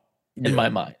car in my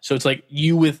mind. So it's like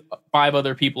you with 5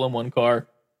 other people in one car,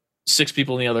 6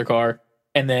 people in the other car,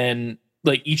 and then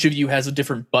like each of you has a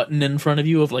different button in front of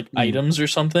you of like items or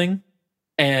something.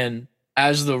 And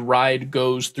as the ride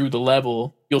goes through the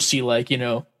level, you'll see like,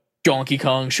 Donkey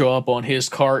Kong show up on his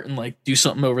cart and like do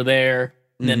something over there.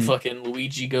 And then fucking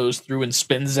Luigi goes through and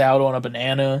spins out on a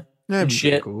banana and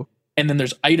shit. Cool. And then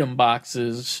there's item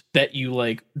boxes that you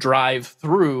like drive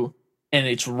through, and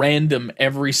it's random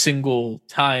every single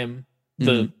time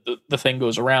the thing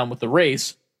goes around with the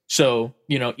race. So,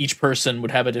 each person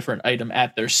would have a different item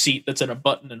at their seat that's at a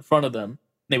button in front of them.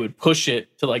 They would push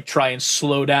it to like try and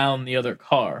slow down the other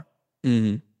car.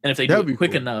 And if they do it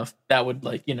quick enough, that would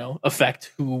like,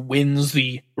 affect who wins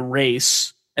the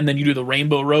race. And then you do the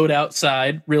Rainbow Road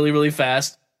outside really, really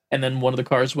fast, and then one of the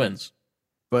cars wins.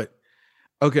 But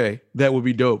okay, that would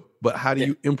be dope. But how do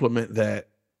you implement that?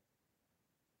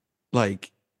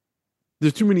 Like,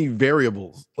 there's too many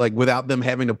variables, like without them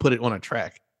having to put it on a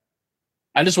track.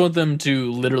 I just want them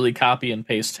to literally copy and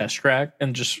paste Test Track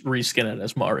and just reskin it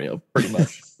as Mario, pretty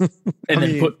much. And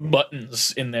then put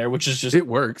buttons in there, which is just... It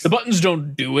works. The buttons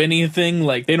don't do anything.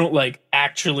 Like, they don't, like,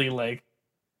 actually, like...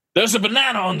 There's a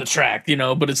banana on the track,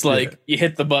 but it's like you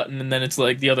hit the button and then it's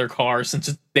like the other car,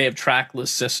 since they have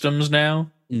trackless systems now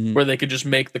where they could just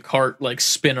make the cart like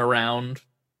spin around,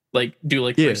 like do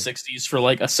like 360s for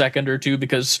like a second or two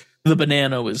because the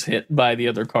banana was hit by the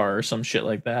other car or some shit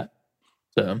like that.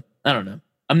 So I don't know.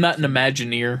 I'm not an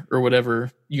Imagineer or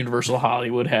whatever Universal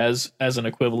Hollywood has as an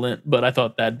equivalent, but I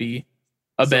thought that'd be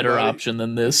a better option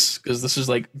than this because this is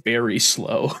like very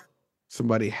slow.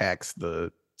 Somebody hacks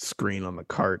the screen on the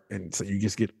cart, and so you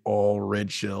just get all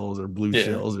red shells or blue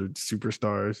shells or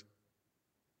superstars.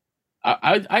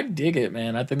 I dig it,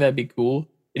 man. I think that'd be cool.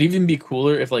 It'd even be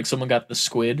cooler if like someone got the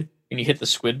squid and you hit the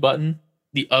squid button,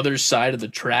 the other side of the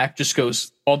track just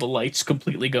goes, all the lights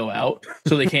completely go out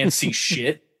so they can't see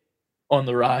shit on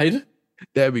the ride.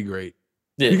 That'd be great.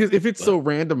 Yeah, because if it's so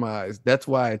randomized, that's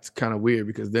why it's kind of weird,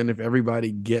 because then if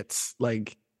everybody gets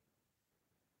like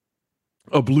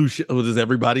a blue shell, does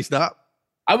everybody stop?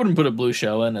 I wouldn't put a blue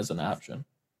shell in as an option.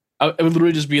 It would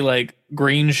literally just be like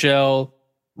green shell,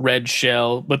 red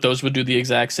shell, but those would do the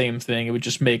exact same thing. It would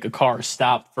just make a car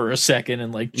stop for a second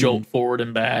and like jolt forward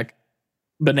and back.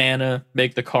 Banana,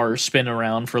 make the car spin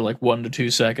around for like 1 to 2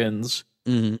 seconds.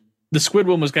 The squid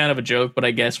one was kind of a joke, but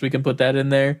I guess we can put that in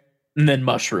there. And then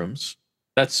mushrooms.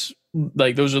 That's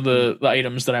like, those are the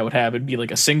items that I would have. It'd be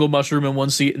like a single mushroom in one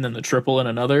seat and then the triple in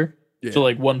another. Yeah. So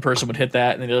like one person would hit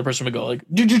that and then the other person would go like,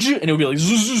 and it would be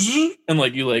like, and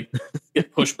like you like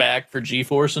get pushed back for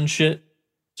G-force and shit.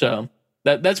 So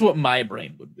that's what my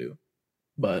brain would do.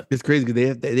 But it's crazy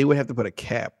because they would have to put a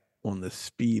cap on the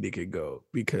speed it could go,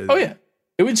 because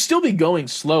it would still be going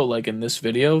slow like in this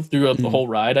video throughout the whole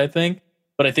ride, I think.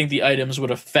 But I think the items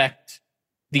would affect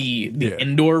the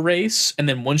indoor race, and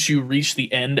then once you reach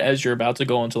the end, as you're about to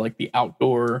go into like the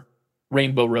outdoor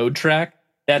Rainbow Road track,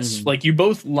 that's like you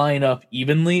both line up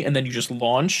evenly, and then you just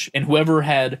launch, and whoever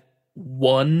had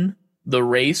won the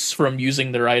race from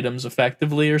using their items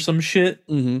effectively or some shit,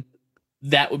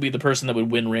 that would be the person that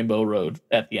would win Rainbow Road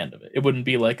at the end of it. It wouldn't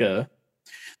be like the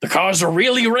cars are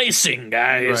really racing,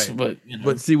 guys. Right.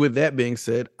 But see, with that being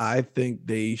said, I think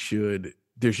there should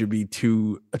be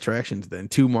 2 attractions then,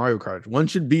 2 Mario Kart. One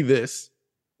should be this,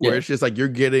 where it's just like you're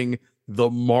getting the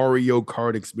Mario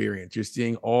Kart experience. You're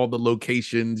seeing all the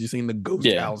locations. You're seeing the ghost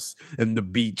house and the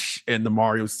beach and the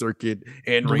Mario circuit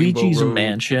and Luigi's Rainbow Road.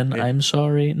 Mansion. I'm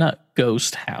sorry, not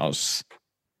ghost house.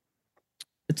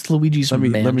 It's Luigi's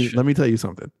Mansion. Let me tell you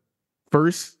something.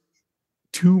 First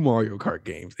 2 Mario Kart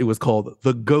games, it was called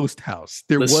the Ghost House.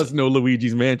 There was no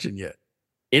Luigi's Mansion yet.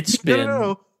 It's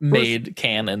been made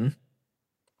canon.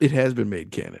 It has been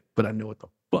made canon, but I know what the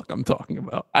fuck I'm talking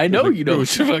about. I know you know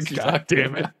what you're fucking talking about.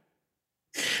 Damn it.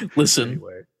 Listen.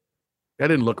 Anyway, that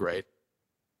didn't look right.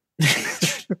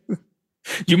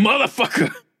 You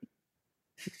motherfucker.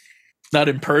 Not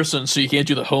in person, so you can't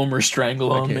do the Homer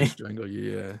strangle on me. Strangle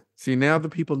you, yeah. See, now the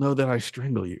people know that I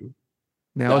strangle you.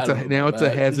 Now it's a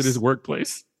hazardous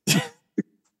workplace.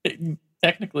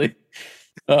 Technically.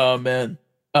 Oh man.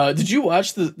 Did you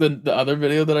watch the other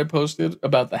video that I posted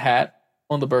about the hat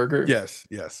on the burger? Yes.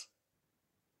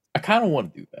 I kind of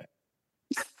want to do that.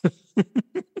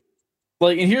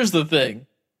 Like, and here's the thing.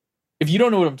 if you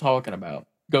don't know what I'm talking about,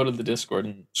 go to the Discord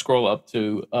and scroll up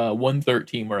to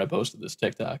 113 where I posted this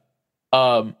TikTok.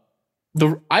 Um,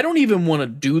 I don't even want to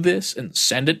do this and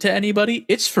send it to anybody.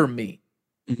 It's for me.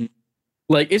 Mhm.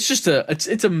 Like it's just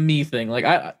it's a me thing. Like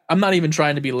I'm not even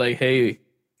trying to be like, hey,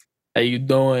 how you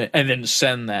doing? And then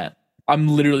send that. I'm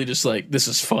literally just like, this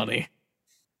is funny.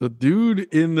 The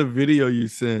dude in the video you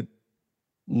sent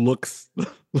looks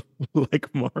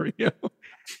like Mario.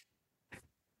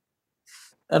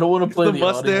 I don't want to play The the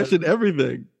mustache audio. and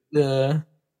everything. Yeah.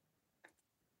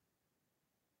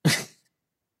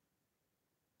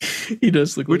 He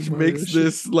does look Which like Mario. makes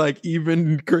this like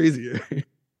even crazier. It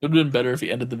would have been better if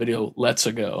he ended the video, let's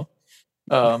go.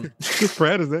 Chris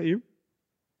Pratt, is that you?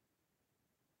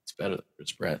 It's better than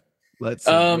Chris Pratt. Let's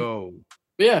go.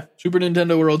 Yeah, Super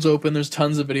Nintendo World's open. There's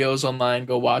tons of videos online.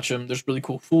 Go watch them. There's really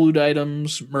cool food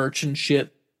items, merch, and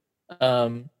shit.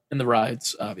 And the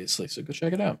rides, obviously. So go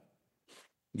check it out.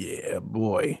 Yeah,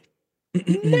 boy.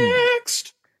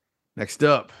 Next. Next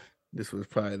up, this was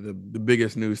probably the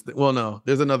biggest news thing. Well, no,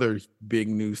 there's another big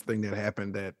news thing that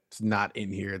happened that's not in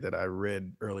here that I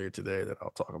read earlier today that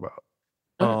I'll talk about.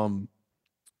 Okay.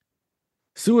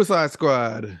 Suicide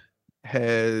Squad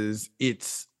has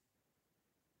its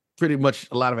pretty much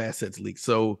a lot of assets leaked.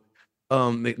 So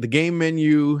the game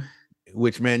menu,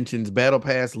 which mentions battle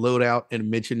pass, loadout, and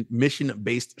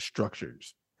mission-based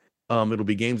structures. It'll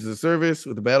be games as a service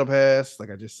with the battle pass,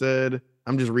 like I just said.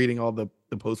 I'm just reading all the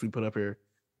posts we put up here.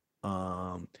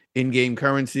 In-game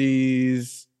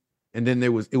currencies, and then it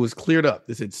was cleared up.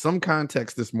 This had some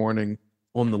context this morning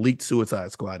on the leaked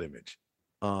Suicide Squad image.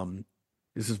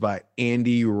 This is by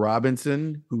Andy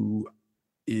Robinson, who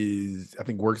is, I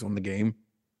think, works on the game.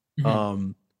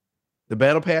 Mhm. The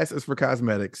battle pass is for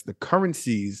cosmetics. The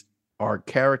currencies are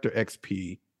character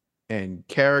XP, and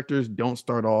characters don't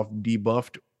start off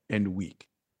debuffed and weak.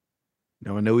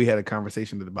 Now, I know we had a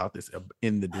conversation about this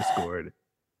in the Discord,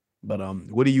 but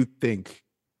what do you think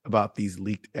about these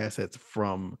leaked assets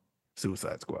from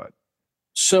Suicide Squad?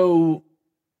 So,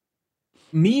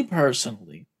 me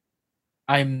personally,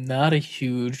 I'm not a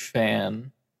huge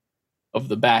fan of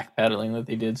the backpedaling that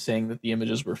they did, saying that the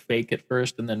images were fake at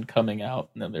first and then coming out,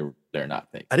 and then they're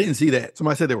not fake. I didn't see that.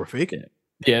 Somebody said they were fake.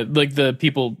 Yeah, like the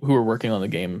people who were working on the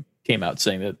game came out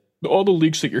saying that all the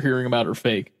leaks that you're hearing about are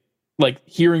fake. Like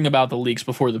hearing about the leaks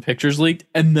before the pictures leaked,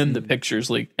 and then the pictures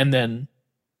leaked, and then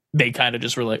they kind of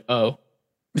just were like, "Oh,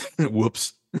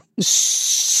 whoops,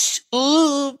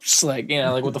 oops!" Like,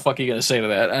 like what the fuck are you gonna say to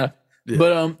that? Yeah.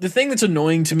 But the thing that's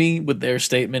annoying to me with their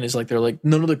statement is like they're like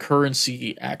none of the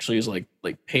currency actually is like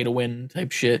pay to win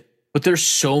type shit. But there's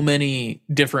so many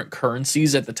different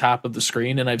currencies at the top of the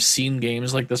screen, and I've seen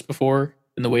games like this before.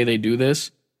 And the way they do this,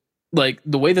 like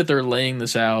the way that they're laying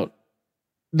this out,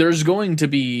 there's going to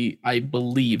be, I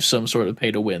believe, some sort of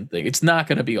pay to win thing. It's not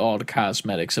going to be all the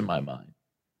cosmetics in my mind.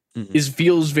 Mm-hmm. It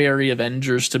feels very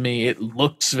Avengers to me. It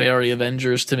looks very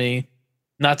Avengers to me.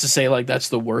 Not to say like that's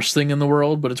the worst thing in the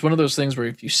world, but it's one of those things where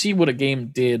if you see what a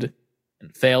game did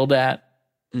and failed at,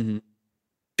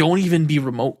 don't even be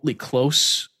remotely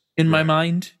close in my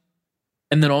mind.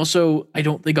 And then also, I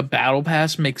don't think a battle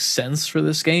pass makes sense for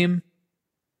this game.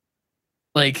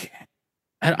 Like,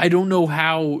 I don't know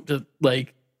how to,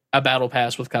 like, a battle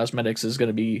pass with cosmetics is going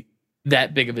to be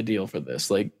that big of a deal for this.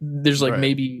 Like, there's like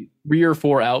maybe 3 or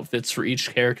 4 outfits for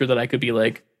each character that I could be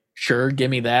like, sure,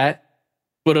 give me that.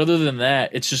 But other than that,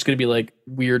 it's just going to be like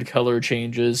weird color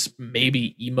changes,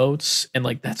 maybe emotes, and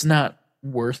like that's not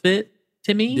worth it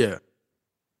to me. Yeah.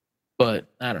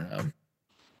 But I don't know.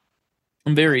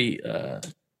 I'm very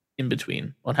in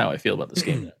between on how I feel about this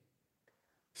game.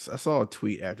 I saw a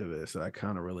tweet after this that I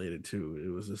kind of related to. It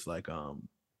was just like,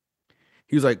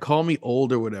 he was like, call me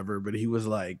old or whatever, but he was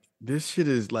like, this shit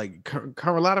is like,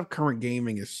 a lot of current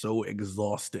gaming is so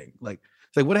exhausting. Like,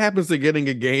 it's like, what happens to getting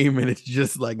a game and it's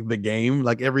just like the game?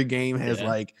 Like every game has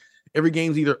like, every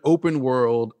game's either open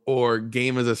world or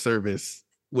game as a service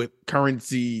with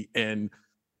currency and,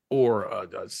 or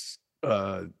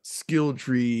a skill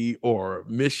tree or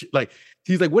mission. Like,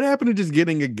 he's like, what happened to just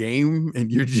getting a game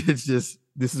and you're just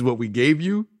this is what we gave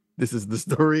you. This is the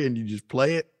story and you just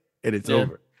play it and it's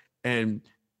over. And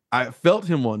I felt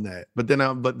him on that, but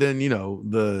then, you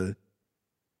know,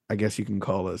 I guess you can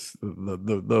call us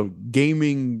the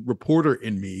gaming reporter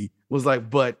in me was like,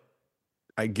 but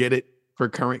I get it for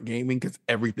current gaming because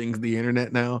everything's the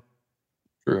internet now.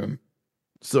 True.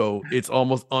 So it's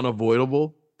almost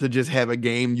unavoidable to just have a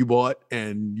game you bought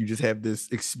and you just have this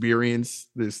experience,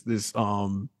 this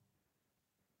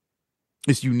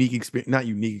unique experience, not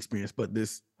unique experience, but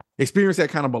this experience that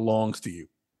kind of belongs to you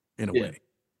in a way.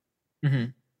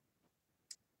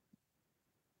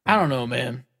 I don't know,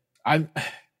 man. I'm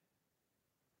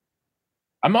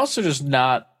I'm also just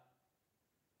not.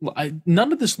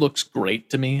 None of this looks great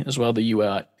to me as well. The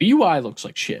UI looks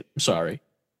like shit. I'm sorry.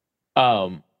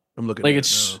 Um, I'm looking like at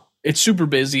it now. it's super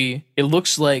busy. It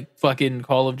looks like fucking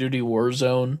Call of Duty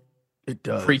Warzone It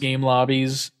does. pre-game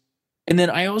lobbies. And then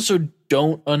I also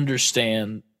don't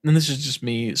understand, and this is just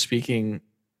me speaking,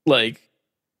 like,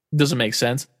 doesn't make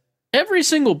sense. Every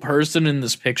single person in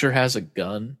this picture has a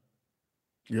gun.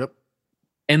 Yep.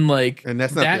 And like And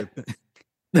that's not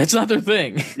that's not their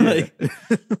thing. yeah.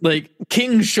 like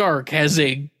King Shark has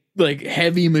a like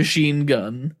heavy machine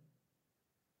gun.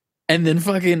 And then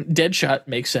fucking Deadshot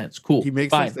makes sense. Cool. He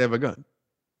makes Fine. sense to have a gun.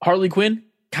 Harley Quinn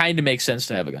kind of makes sense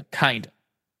to have a gun. Kind of.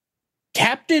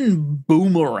 Captain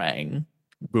Boomerang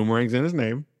Boomerang's in his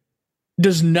name.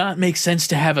 does not make sense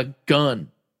to have a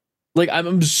gun. Like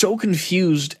I'm so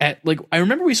confused at like I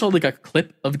remember we saw like a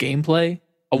clip of gameplay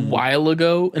a while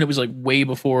ago and it was like way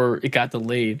before it got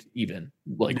delayed even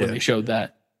like when they showed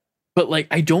that. But like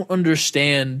I don't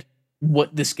understand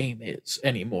what this game is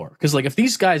anymore cuz like if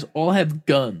these guys all have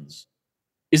guns,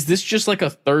 is this just like a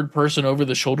third person over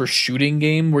the shoulder shooting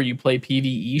game where you play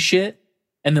PvE shit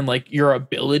and then like your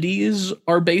abilities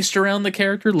are based around the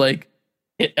character like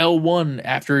hit L1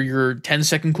 after your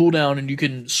 10-second cooldown and you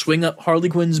can swing up Harley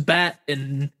Quinn's bat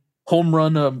and home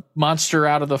run a monster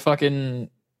out of the fucking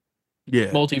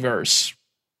multiverse.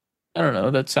 I don't know.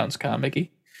 That sounds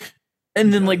comic-y.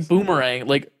 And then like Boomerang,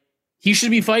 like he should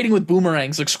be fighting with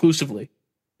boomerangs exclusively.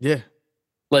 Yeah.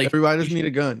 Like everybody doesn't need a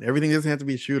gun. Everything doesn't have to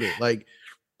be a shooter. Like,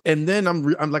 and then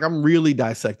I'm really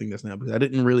dissecting this now because I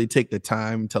didn't really take the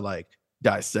time to like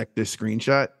dissect this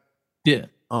screenshot. Yeah.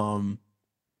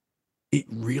 It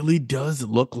really does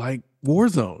look like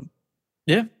Warzone.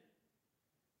 Yeah.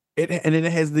 And then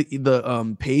it has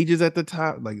the pages at the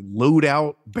top, like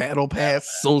loadout, battle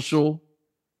pass, social.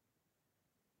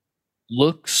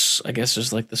 Looks, I guess,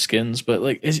 just like the skins, but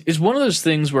like it's one of those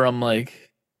things where I'm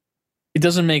like, it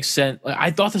doesn't make sense. Like,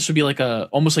 I thought this would be like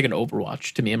almost like an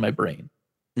Overwatch to me in my brain.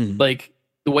 Mm-hmm. Like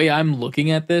the way I'm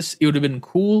looking at this, it would have been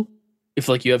cool if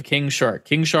like you have King Shark.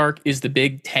 King Shark is the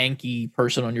big tanky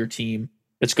person on your team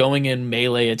that's going in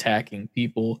melee attacking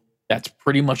people. That's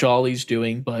pretty much all he's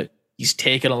doing, but he's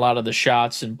taking a lot of the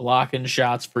shots and blocking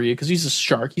shots for you because he's a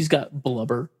shark. He's got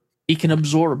blubber. He can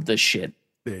absorb this shit.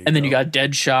 And then you got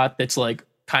Deadshot that's like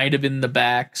kind of in the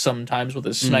back sometimes with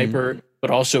a sniper, but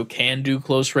also can do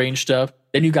close range stuff.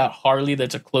 Then you got Harley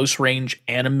that's a close range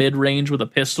and a mid range with a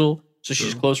pistol. So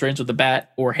she's close range with the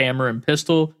bat or hammer and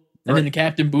pistol. And then the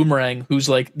Captain Boomerang, who's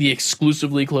like the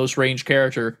exclusively close range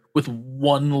character with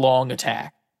one long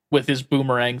attack with his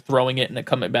boomerang, throwing it and it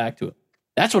coming back to him.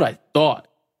 That's what I thought.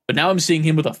 But now I'm seeing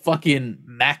him with a fucking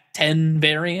Mac 10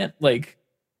 variant. Like,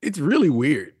 it's really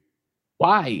weird.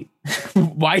 Why?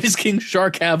 Why does King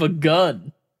Shark have a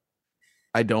gun?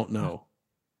 I don't know.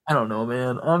 I don't know,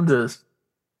 man. I don't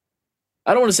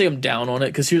want to say I'm down on it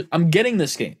because I'm getting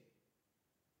this game.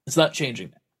 It's not changing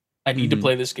that. I need to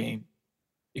play this game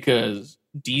because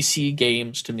DC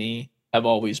games to me have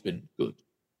always been good,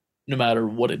 no matter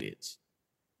what it is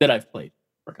that I've played.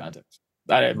 For context,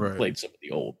 I haven't played some of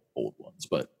the old ones,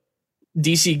 but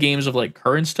DC games of like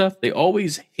current stuff, they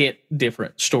always hit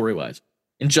different story wise.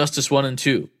 Injustice 1 and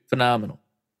 2, phenomenal.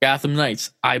 Gotham Knights,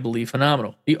 I believe,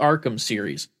 phenomenal. The Arkham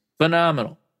series,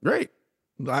 phenomenal. Great.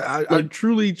 I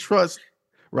truly trust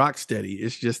Rocksteady.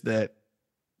 It's just that,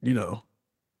 you know,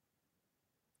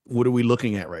 what are we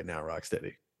looking at right now,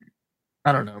 Rocksteady?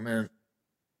 I don't know, man.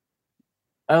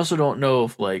 I also don't know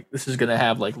if like this is gonna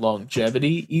have like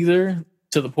longevity either,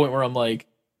 to the point where I'm like,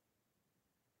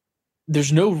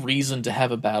 there's no reason to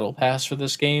have a battle pass for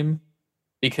this game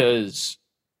because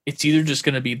it's either just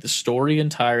going to be the story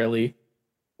entirely,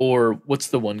 or what's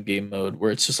the one game mode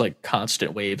where it's just like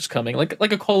constant waves coming, like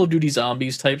a Call of Duty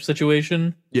Zombies type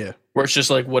situation. Yeah, where it's just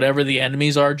like whatever the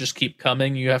enemies are, just keep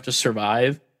coming. You have to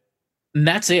survive, and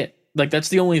that's it. Like that's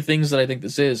the only things that I think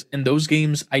this is. And those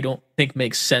games I don't think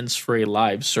make sense for a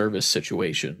live service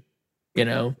situation. You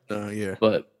know? Yeah.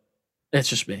 But that's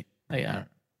just me. I don't know.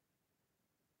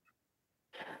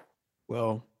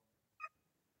 Well,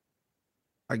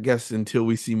 I guess until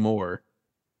we see more,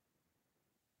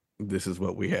 this is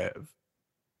what we have.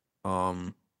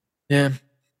 Yeah.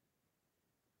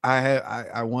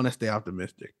 I want to stay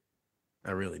optimistic.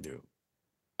 I really do.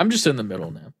 I'm just in the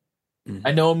middle now. Mm-hmm.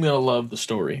 I know I'm going to love the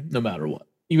story no matter what.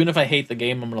 Even if I hate the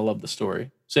game, I'm going to love the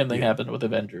story. Same thing happened with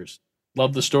Avengers.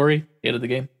 Love the story, hated the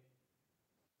game.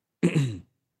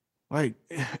 Like,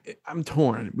 I'm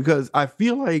torn because I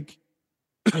feel like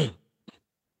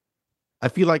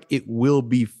it will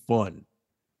be fun.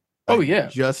 I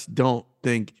just don't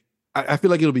think I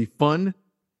feel like it'll be fun,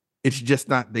 It's just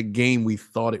not the game we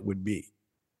thought it would be.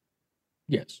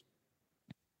 Yes.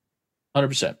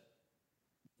 100%.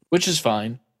 Which is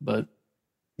fine, but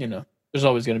there's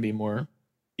always going to be more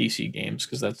DC games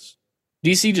because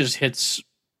DC just hits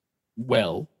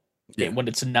well when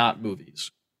it's not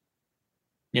movies.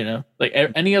 Like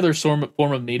any other form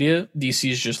of media,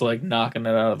 DC is just like knocking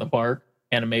it out of the park.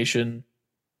 Animation,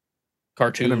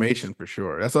 cartoon. Animation for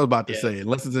sure. That's what I was about to say.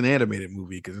 Unless it's an animated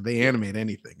movie, because if they animate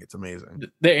anything, it's amazing.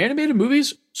 The animated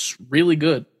movies, really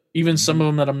good. Even some of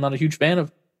them that I'm not a huge fan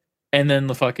of. And then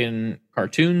the fucking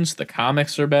cartoons, the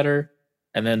comics are better.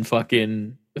 And then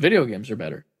fucking the video games are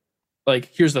better. Like,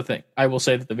 here's the thing. I will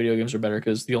say that the video games are better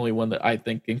because the only one that I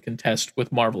think can contest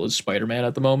with Marvel is Spider-Man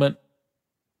at the moment.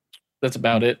 That's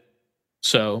about it.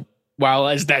 So,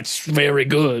 while that's very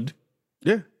good,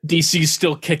 DC's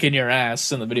still kicking your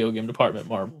ass in the video game department,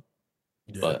 Marvel.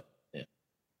 Yeah. But,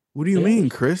 what do you mean,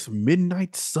 Chris?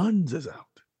 Midnight Suns is out.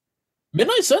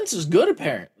 Midnight Suns is good,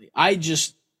 apparently.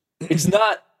 It's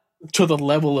not to the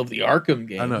level of the Arkham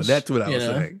games. I know, that's what I was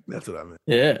saying. That's what I meant.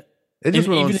 Yeah. It just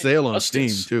went on sale on Steam,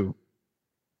 too.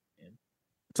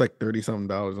 It's like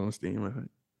 $30-something on Steam, I think.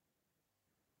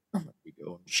 I'm going to be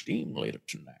going to Steam later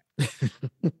tonight.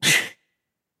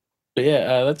 But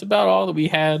yeah, that's about all that we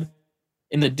had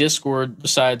in the Discord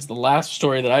besides the last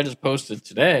story that I just posted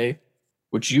today,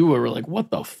 which you were like,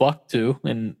 what the fuck to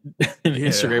in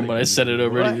Instagram when I sent it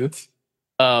over to you.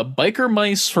 Biker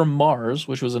Mice from Mars,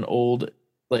 which was an old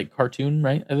like cartoon,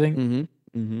 right? I think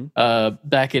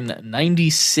back in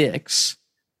 96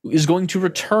 is going to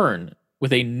return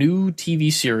with a new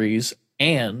TV series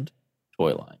and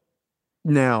toy line.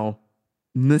 Now,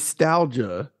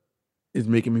 nostalgia is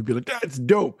making me be like, that's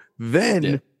dope.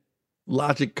 Then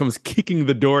logic comes kicking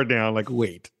the door down like,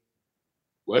 wait,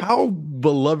 what? How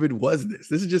beloved was this?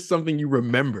 This is just something you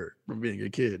remember from being a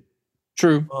kid.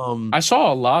 True. I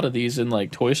saw a lot of these in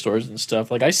like toy stores and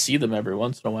stuff. Like I see them every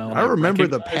once in a while. I remember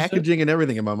the packaging and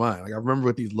everything in my mind. Like I remember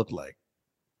what these look like.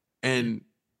 And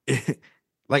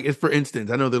like if, for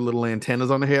instance, I know the little antennas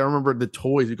on the head. I remember the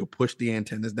toys, you could push the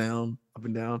antennas down, up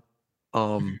and down.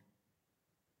 Biker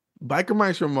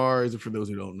Mice from Mars, for those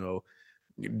who don't know,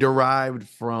 derived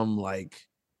from like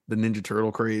the Ninja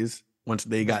Turtle craze. Once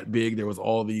they got big, there was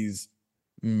all these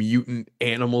mutant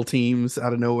animal teams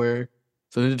out of nowhere.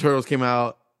 So Ninja Turtles came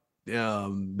out.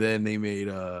 Then they made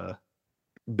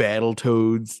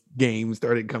Battletoads games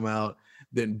started to come out.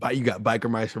 Then you got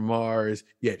Biker Mice from Mars.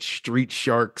 You had Street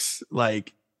Sharks,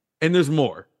 and there's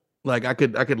more. Like I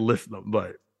could list them,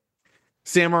 but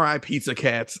Samurai Pizza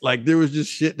Cats. Like there was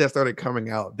just shit that started coming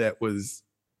out that was,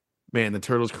 man, the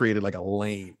Turtles created like a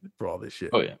lane for all this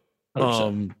shit. Oh yeah.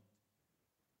 100%.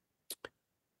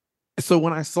 So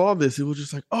when I saw this, it was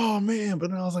just like, oh man.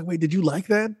 But then I was like, wait, did you like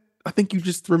that? I think you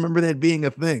just remember that being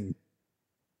a thing.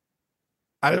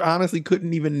 I honestly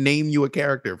couldn't even name you a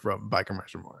character from Biker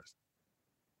Mice from Mars.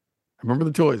 I remember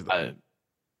the toys though.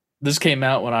 This came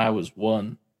out when I was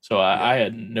 1, so I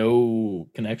had no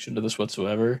connection to this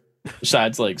whatsoever.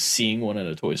 Besides like seeing one in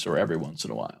a toy store every once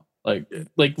in a while. Like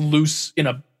loose in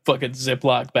a fucking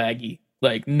Ziploc baggie.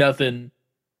 Like nothing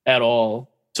at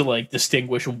all to like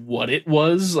distinguish what it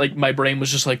was. Like my brain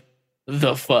was just like,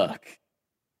 the fuck.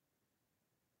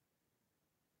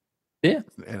 Yeah.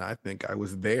 And I think I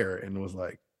was there and was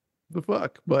like, the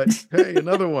fuck. But hey,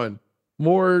 another one.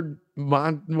 More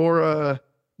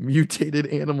mutated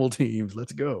animal teams.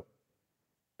 Let's go.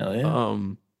 Hell yeah.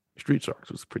 Street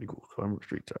Sharks was pretty cool. I remember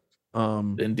Street Sharks.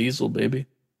 Vin Diesel, baby.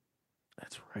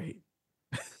 That's right.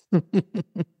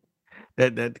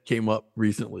 that came up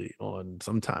recently on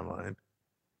some timeline.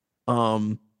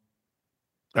 All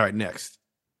right, next.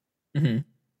 Where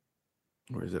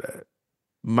is it at?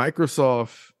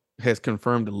 Microsoft has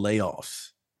confirmed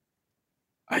layoffs.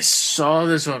 I saw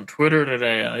this on Twitter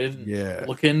today. I didn't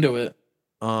look into it.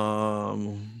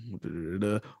 On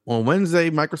Wednesday,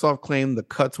 Microsoft claimed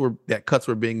cuts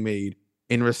were being made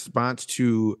in response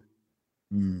to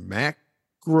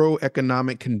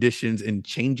macroeconomic conditions and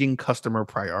changing customer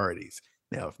priorities.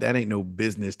 Now, if that ain't no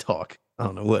business talk, I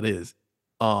don't know what is.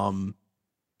 On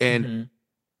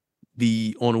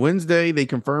Wednesday, they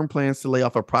confirmed plans to lay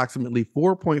off approximately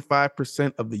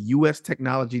 4.5% of the U.S.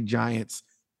 technology giant's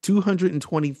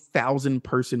 220,000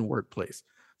 person workplace.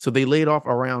 So they laid off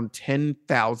around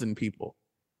 10,000 people.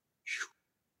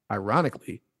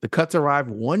 Ironically, the cuts arrived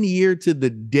 1 year to the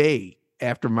day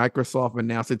after Microsoft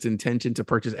announced its intention to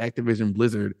purchase Activision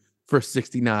Blizzard for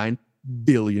 $69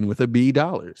 billion with a B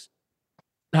dollars.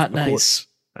 Not nice.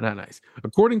 Not nice.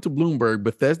 According to Bloomberg,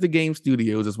 Bethesda Game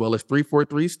Studios, as well as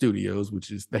 343 Studios,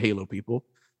 which is the Halo people,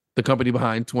 the company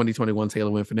behind 2021's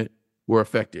Halo Infinite, were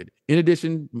affected. In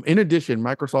addition,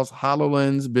 Microsoft's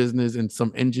HoloLens business and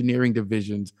some engineering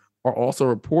divisions are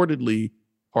also reportedly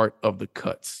part of the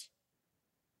cuts.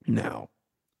 Now,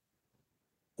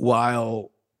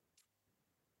 while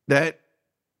that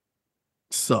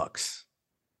sucks,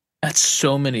 That's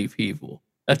so many people.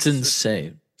 That's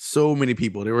insane. So many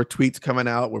people. There were tweets coming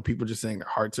out where people just saying their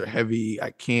hearts are heavy.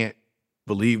 I can't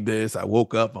believe this. I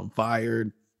woke up. I'm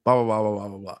fired. Blah blah blah blah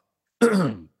blah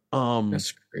blah.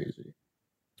 That's crazy.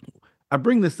 I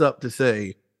bring this up to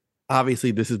say, obviously,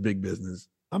 this is big business.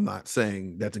 I'm not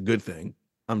saying that's a good thing.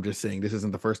 I'm just saying this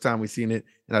isn't the first time we've seen it,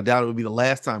 and I doubt it will be the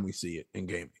last time we see it in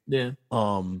gaming. Yeah.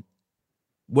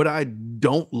 What I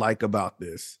don't like about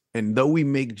this, and though we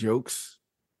make jokes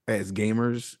as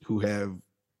gamers who have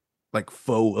like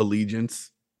faux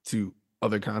allegiance to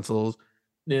other consoles,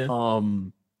 yeah.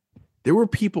 There were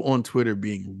people on Twitter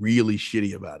being really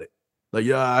shitty about it. Like,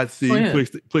 yeah, I see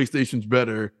PlayStation's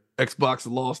better. Xbox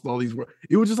lost all these.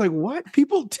 It was just like, what?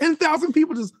 10,000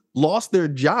 people just lost their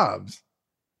jobs.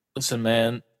 Listen,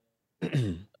 man,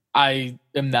 I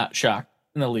am not shocked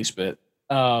in the least bit.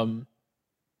 Not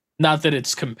that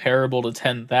it's comparable to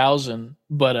 10,000,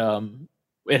 but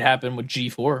it happened with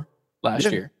G4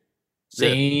 last year.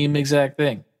 Same exact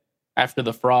thing. After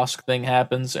the Frost thing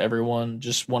happens, everyone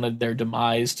just wanted their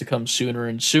demise to come sooner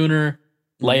and sooner.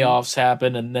 Layoffs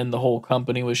happened, and then the whole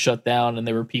company was shut down, and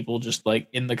there were people just like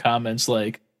in the comments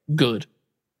like, good.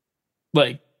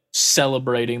 Like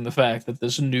celebrating the fact that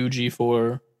this new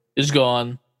G4 is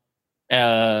gone,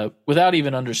 without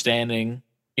even understanding,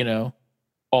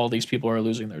 all these people are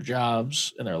losing their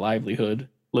jobs and their livelihood,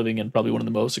 living in probably one of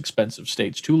the most expensive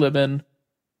states to live in.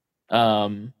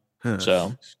 So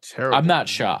I'm not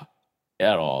shocked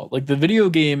at all. Like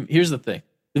here's the thing.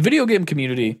 The video game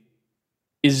community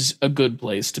is a good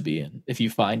place to be in if you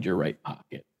find your right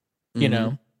pocket.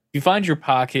 If you find your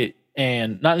pocket,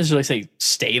 and not necessarily say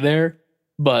stay there,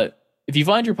 but if you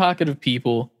find your pocket of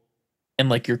people and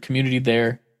like your community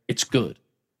there, it's good.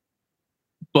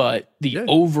 But the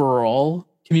overall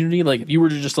community, like if you were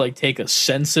to just like take a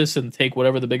census and take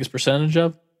whatever the biggest percentage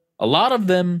of, a lot of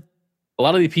the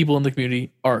people in the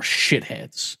community are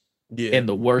shitheads and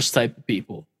the worst type of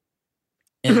people.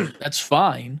 And that's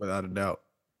fine. Without a doubt.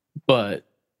 But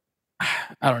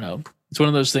I don't know. It's one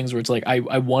of those things where it's like,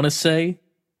 I want to say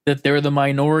that they're the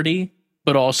minority,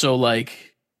 but also like,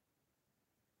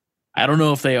 I don't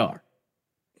know if they are.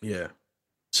 Yeah.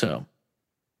 So.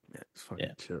 Yeah, it's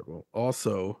fucking terrible.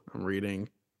 Also, I'm reading,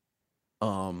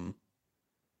 another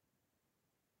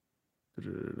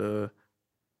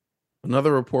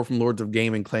report from Lords of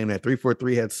Gaming claimed that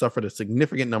 343 had suffered a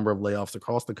significant number of layoffs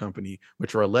across the company,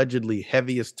 which are allegedly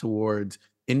heaviest towards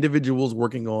individuals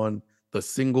working on the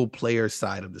single player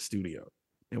side of the studio.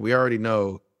 And we already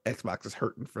know Xbox is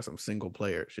hurting for some single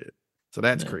player shit. So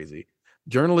that's crazy.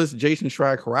 Journalist Jason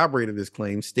Schreier corroborated this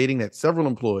claim, stating that several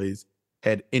employees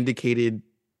had indicated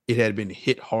it had been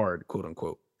hit hard, quote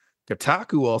unquote.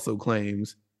 Kotaku also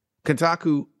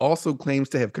claims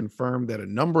to have confirmed that a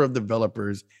number of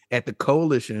developers at the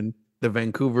Coalition, the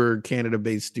Vancouver,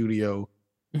 Canada-based studio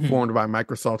formed by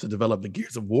Microsoft to develop the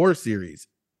Gears of War series,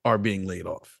 are being laid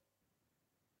off.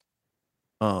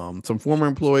 Some former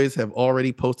employees have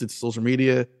already posted to social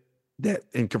media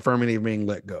and confirming they're being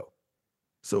let go.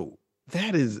 So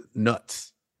that is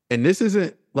nuts. And this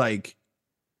isn't like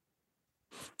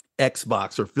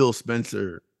Xbox or Phil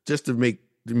Spencer, just to make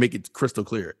it crystal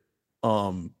clear,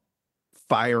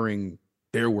 firing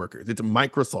their workers. It's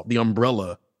Microsoft, the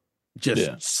umbrella,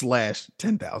 just slash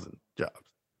 10,000 jobs.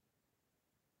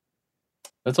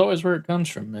 That's always where it comes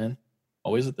from, man.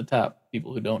 Always at the top,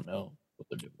 people who don't know what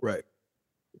they're doing. Right.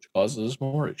 Which causes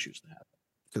more issues to happen.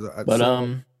 Because I saw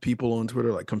people on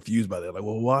Twitter like confused by that. Like,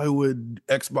 well, why would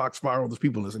Xbox fire all those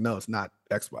people? And I said, no, it's not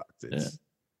Xbox. It's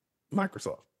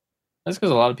Microsoft. That's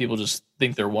because a lot of people just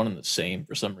think they're one and the same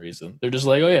for some reason. They're just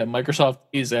like, oh yeah, Microsoft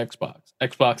is Xbox.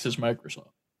 Xbox is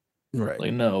Microsoft. Right.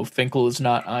 Like, no, Finkel is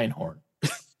not Einhorn.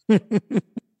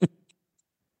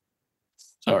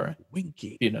 Sorry.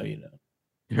 Winky. You know.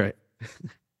 Right.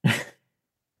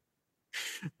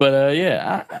 But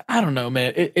I don't know,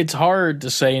 man. It's hard to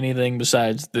say anything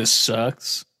besides this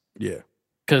sucks. Yeah.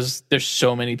 Because there's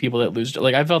so many people that lose.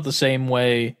 Like, I felt the same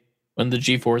way when the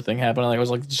G4 thing happened. Like, I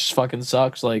was like, this just fucking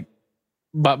sucks. Like,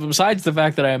 but besides the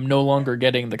fact that I am no longer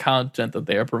getting the content that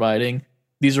they are providing,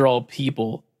 these are all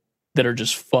people that are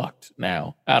just fucked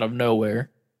now out of nowhere.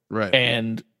 Right.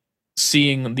 And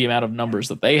seeing the amount of numbers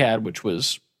that they had, which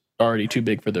was already too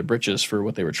big for their britches for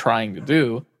what they were trying to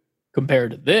do, compared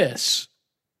to this,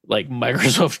 like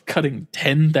Microsoft cutting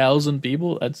 10,000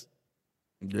 people, that's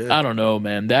Yeah. I don't know,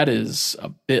 man. That is a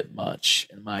bit much,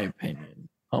 in my opinion,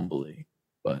 humbly.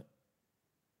 But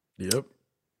Yep.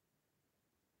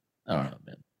 I don't know,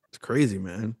 man. It's crazy,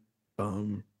 man.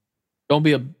 Um, Don't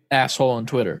be an asshole on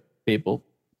Twitter, people.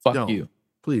 Fuck don't. you.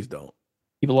 Please don't.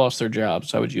 People lost their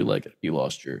jobs. How would you like it if you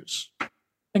lost yours?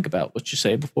 Think about what you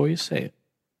say before you say it.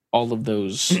 All of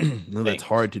those. No, that's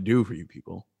hard to do for you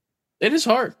people. It is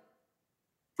hard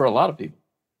for a lot of people.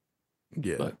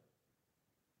 Yeah. But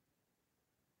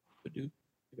Badoo,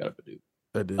 you got a Badoo.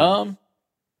 I did.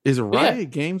 Is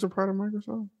Riot Games a part of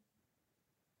Microsoft?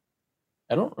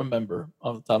 I don't remember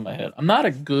off the top of my head. I'm not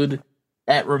a good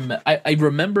at I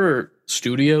remember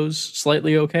studios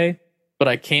slightly okay, but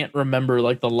I can't remember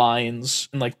like the lines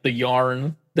and like the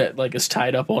yarn that like is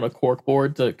tied up on a cork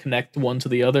board to connect one to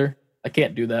the other. I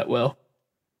can't do that well.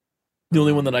 The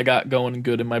only one that I got going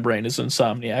good in my brain is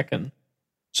Insomniac and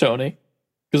Sony,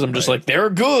 because I'm just like, they're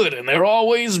good and they'll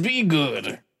always be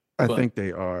good. I think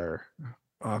they are.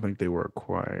 I think they were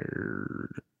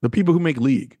acquired. The people who make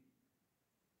League.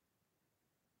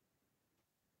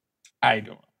 I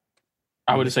don't know.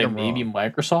 I would say maybe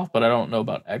Microsoft, but I don't know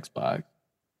about Xbox.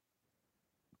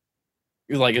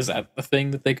 Like, is that the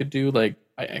thing that they could do? Like,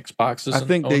 Xbox isn't I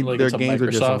think owned, their games Microsoft?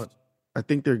 are just on, I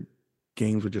think their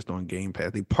games were just on Game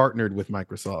Pass. They partnered with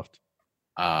Microsoft.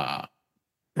 Partnered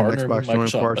Xbox with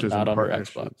Microsoft, but and not under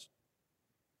Xbox.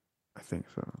 I think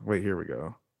so. Wait, here we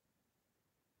go.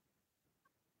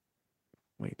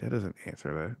 Wait, that doesn't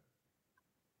answer that.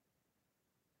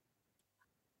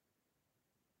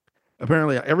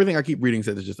 Apparently, everything I keep reading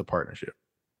says it's just a partnership.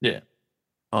 Yeah.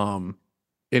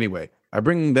 Anyway, I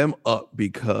bring them up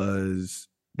because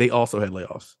they also had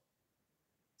layoffs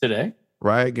Today.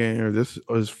 Riot Games. This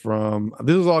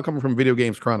is all coming from Video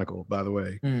Games Chronicle, by the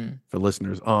way, for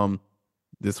listeners.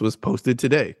 This was posted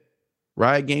today.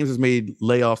 Riot Games has made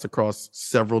layoffs across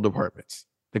several departments.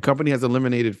 The company has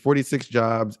eliminated 46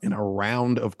 jobs in a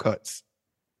round of cuts.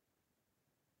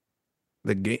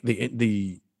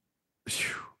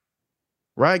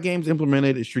 Riot Games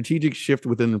implemented a strategic shift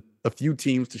within a few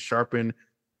teams to sharpen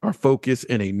our focus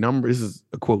in a number. This is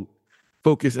a quote: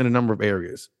 focus in a number of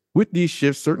areas. With these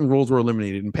shifts, certain roles were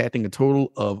eliminated, impacting a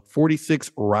total of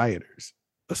 46 rioters.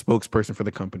 A spokesperson for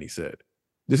the company said,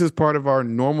 "This is part of a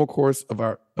normal course of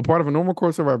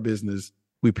our business.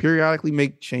 We periodically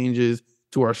make changes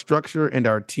to our structure and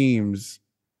our teams."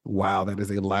 Wow, that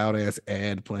is a loud ass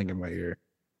ad playing in my ear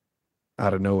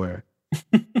out of nowhere.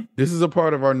 This is a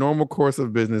part of our normal course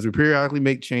of business. We periodically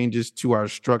make changes to our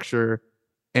structure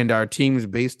and our teams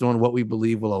based on what we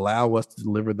believe will allow us to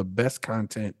deliver the best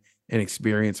content and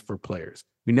experience for players.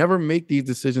 We never make these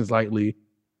decisions lightly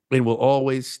and will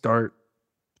always start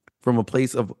from a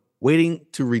place of waiting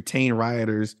to retain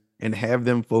rioters and have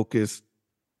them focus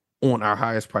on our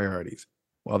highest priorities.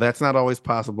 While that's not always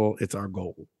possible, it's our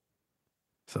goal.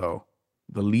 So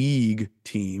the League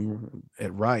team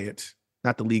at Riot,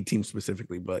 not the League team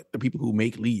specifically, but the people who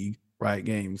make League, Riot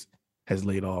Games, has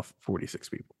laid off 46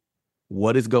 people.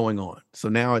 What is going on? So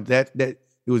now that it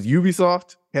was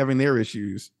Ubisoft having their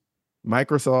issues,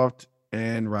 Microsoft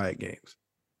and Riot Games.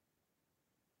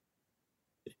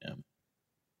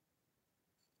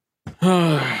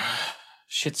 Yeah.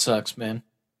 Shit sucks, man.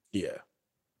 Yeah.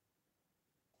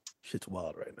 Shit's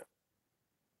wild right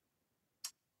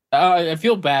now. I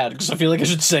feel bad because I feel like I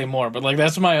should say more, but like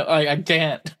that's I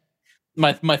can't.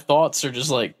 My thoughts are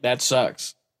just like, that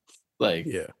sucks. Like,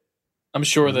 yeah, I'm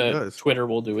sure that Twitter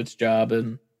will do its job,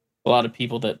 and a lot of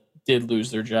people that did lose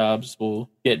their jobs will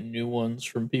get new ones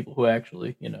from people who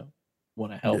actually,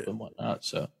 want to help and whatnot.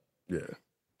 So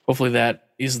hopefully that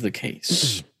is the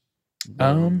case.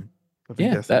 I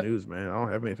think that's the news, man. I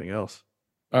don't have anything else.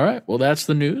 All right. Well, that's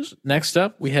the news. Next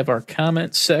up, we have our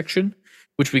comment section,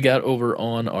 which we got over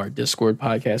on our Discord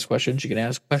podcast questions. You can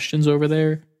ask questions over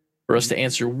there for us to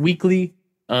answer weekly.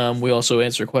 We also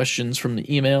answer questions from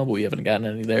the email, but we haven't gotten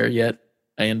any there yet.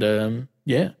 And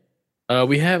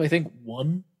we have, I think,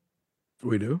 one.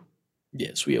 We do?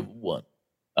 Yes, we have one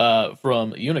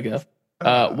from Uniga.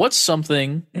 What's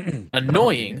something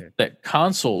annoying that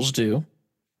consoles do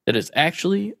that is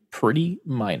actually pretty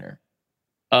minor?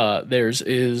 Theirs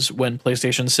is when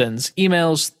PlayStation sends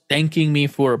emails thanking me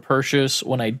for a purchase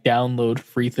when I download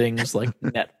free things like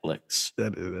Netflix.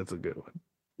 That's a good one.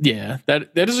 Yeah,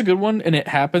 that is a good one, and it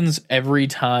happens every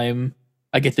time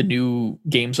I get the new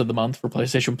games of the month for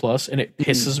PlayStation Plus, and it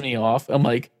pisses me off. I'm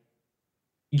like,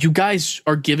 you guys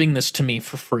are giving this to me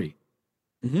for free.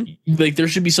 Mm-hmm. Like, there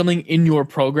should be something in your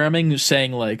programming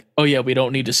saying like, oh yeah, we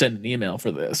don't need to send an email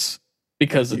for this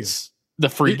because it's the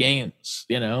free games,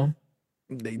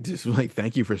 They just like,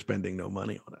 thank you for spending no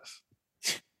money on us.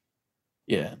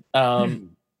 Yeah.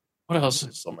 What else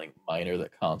is something minor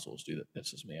that consoles do that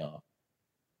pisses me off?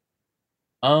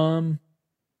 I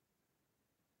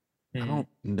don't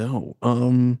know.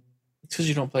 It's because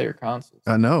you don't play your consoles.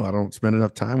 I know I don't spend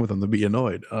enough time with them to be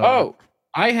annoyed.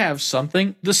 I have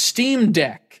something. The Steam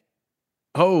Deck.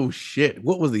 Oh shit!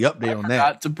 What was the update on that? I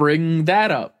forgot to bring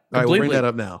that up. All right, we'll bring that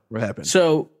up now. What happened?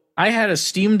 So I had a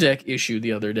Steam Deck issue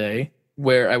the other day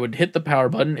where I would hit the power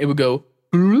button, it would go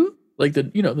like the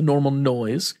normal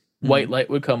noise. White light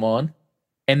would come on,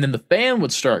 and then the fan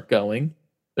would start going,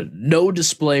 but no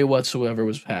display whatsoever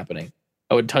was happening.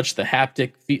 I would touch the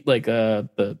haptic feet, like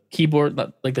the keyboard,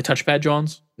 like the touchpad,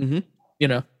 Johns.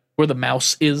 Where the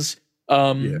mouse is.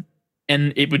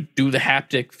 And it would do the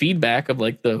haptic feedback of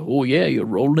like you're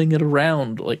rolling it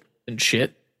around like and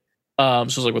shit. So I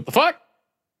was like, what the fuck?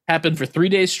 Happened for 3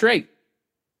 days straight.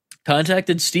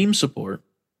 Contacted Steam support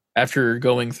after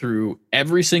going through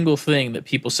every single thing that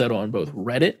people said on both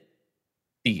Reddit,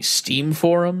 the Steam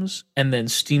forums, and then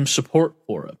Steam support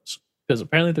forums, because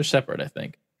apparently they're separate, I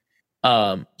think.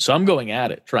 So I'm going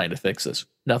at it, trying to fix this.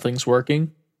 Nothing's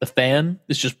working. The fan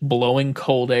is just blowing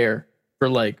cold air for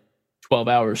like 12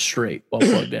 hours straight while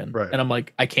plugged in. Right. And I'm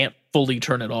like, I can't fully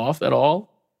turn it off at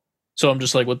all. So I'm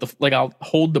just like, I'll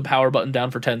hold the power button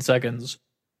down for 10 seconds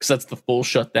because that's the full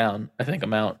shutdown, I think,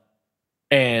 amount.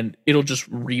 And it'll just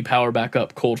repower back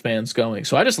up, cold fans going.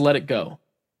 So I just let it go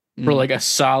for like a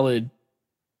solid,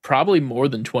 probably more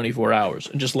than 24 hours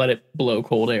and just let it blow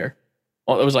cold air.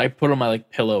 Well, it was like I put on my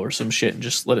like pillow or some shit and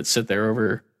just let it sit there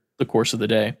over the course of the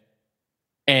day.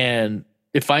 And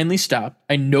it finally stopped.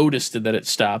 I noticed that it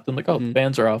stopped. I'm like, the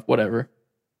fans are off, whatever.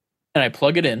 And I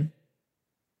plug it in.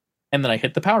 And then I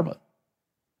hit the power button.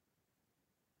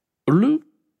 Bloop.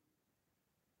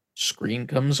 Screen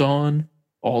comes on.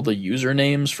 All the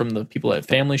usernames from the people that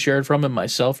family shared from and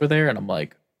myself are there. And I'm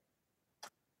like,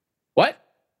 what?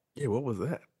 Yeah, what was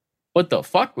that? What the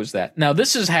fuck was that? Now,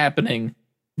 this is happening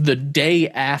the day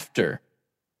after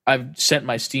I've sent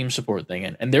my Steam support thing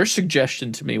in. And their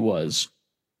suggestion to me was,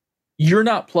 you're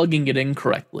not plugging it in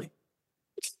correctly.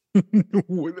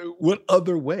 What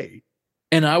other way?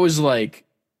 And I was like,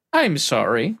 I'm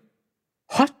sorry.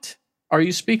 What are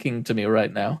you speaking to me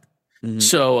right now?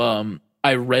 So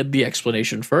I read the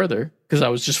explanation further because I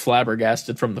was just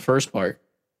flabbergasted from the first part.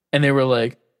 And they were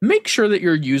like, make sure that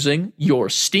you're using your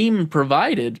Steam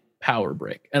provided power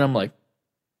brick. And I'm like,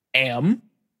 Then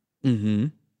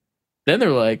they're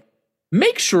like,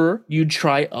 make sure you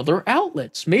try other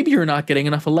outlets. Maybe you're not getting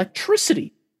enough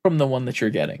electricity from the one that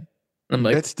you're getting. And I'm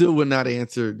like, that still would not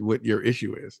answer what your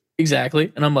issue is.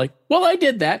 Exactly. And I'm like, well, I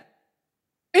did that.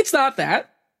 It's not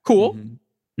that. Cool.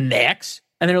 Next.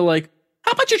 And they're like,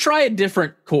 how about you try a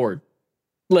different cord?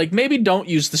 Like, maybe don't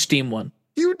use the Steam one.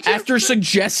 After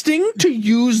suggesting to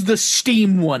use the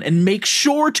Steam one, and make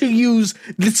sure to use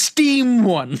the Steam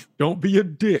one. Don't be a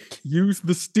dick. Use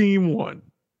the Steam one.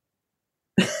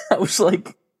 I was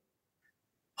like,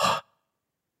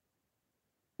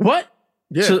 what?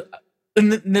 Yeah. So,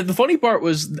 and the funny part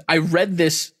was I read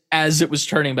this as it was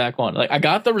turning back on. Like, I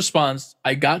got the response,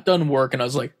 I got done work, and I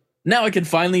was like, now I can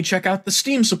finally check out the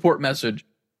Steam support message.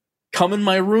 Come in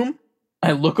my room,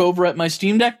 I look over at my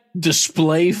Steam Deck,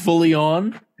 display fully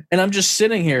on, and I'm just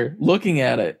sitting here looking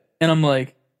at it, and I'm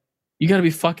like, you gotta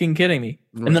be fucking kidding me.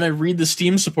 Right. And then I read the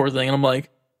Steam support thing, and I'm like,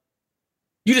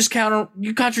 you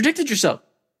contradicted yourself.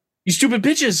 You stupid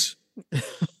bitches.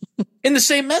 In the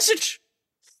same message.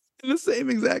 In the same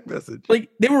exact message.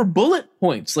 Like, they were bullet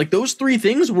points. Like, those three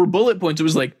things were bullet points. It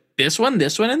was like, this one, and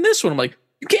this one. I'm like,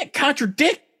 you can't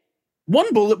contradict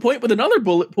one bullet point with another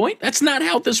bullet point. That's not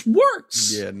how this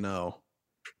works. Yeah, no.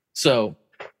 So,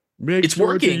 it's sure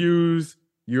working. To use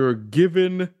your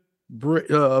given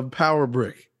power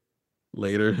brick.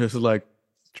 Later, it's like,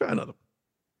 try another.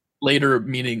 Later,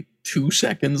 meaning 2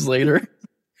 seconds later.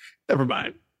 Never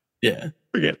mind. Yeah.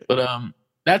 Forget it. But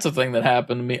that's a thing that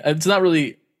happened to me. It's not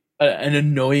really an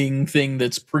annoying thing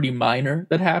that's pretty minor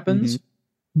that happens.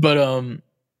 But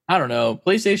I don't know.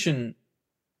 PlayStation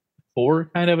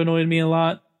 4 kind of annoyed me a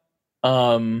lot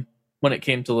when it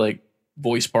came to like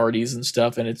voice parties and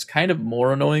stuff. And it's kind of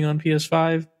more annoying on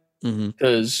PS5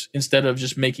 because instead of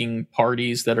just making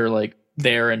parties that are like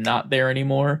there and not there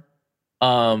anymore,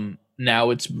 now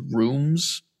it's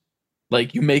rooms.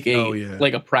 Like, you make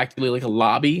like a practically like a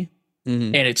lobby,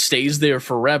 and it stays there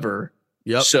forever.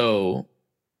 Yep. So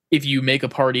if you make a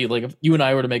party, like if you and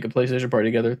I were to make a PlayStation party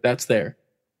together, that's there.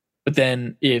 But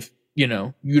then if, you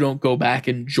don't go back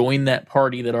and join that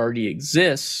party that already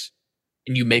exists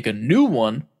and you make a new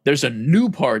one, there's a new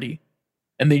party.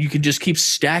 And then you can just keep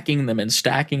stacking them.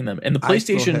 And the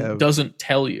PlayStation doesn't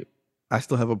tell you. I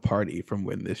still have a party from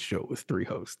when this show was 3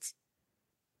 hosts.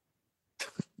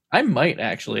 I might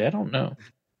actually. I don't know.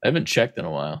 I haven't checked in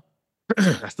a while.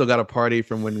 I still got a party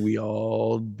from when we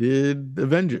all did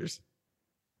Avengers.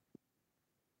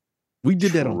 We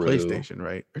did that on True. PlayStation,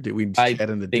 right? Or did we I chat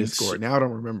in the think Discord? so. Now I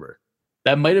don't remember.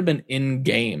 That might have been in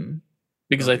game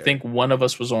because I Okay. think one of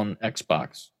us was on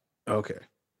Xbox. Okay.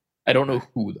 I don't know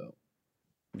who though.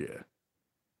 Yeah.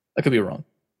 I could be wrong.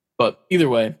 But either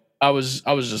way, I was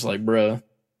just like, bruh,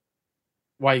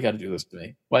 why you gotta do this to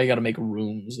me? Why you gotta make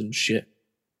rooms and shit?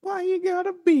 Why you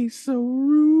gotta be so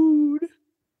rude?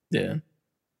 Yeah.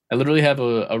 I literally have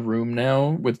a room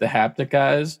now with the haptic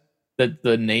guys that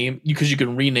the name, because you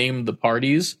can rename the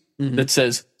parties, Mhm. that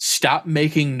says, stop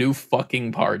making new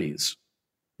fucking parties.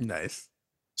 Nice.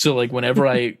 So like whenever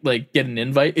I like get an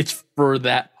invite, it's for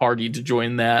that party to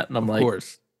join that. And I'm Of like,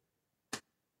 course.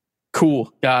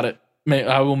 cool, got it.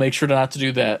 I will make sure not to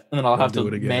do that. And then I'll Don't have do to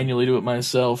it again. manually do it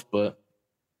myself, but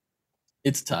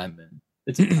it's time, man.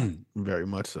 It's time. Very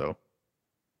much so.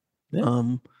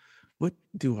 Yeah. What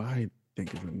do I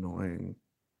think is annoying?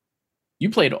 You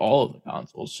played all of the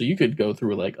consoles, so you could go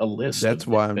through like a list. That's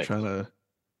of why I'm nitpicks. trying to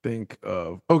think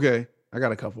of. Okay, I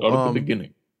got a couple. Start at the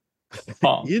beginning.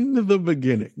 Huh. In the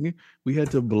beginning, we had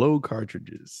to blow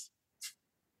cartridges.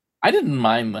 I didn't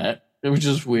mind that. It was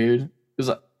just weird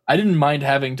because I didn't mind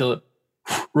having to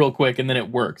real quick and then it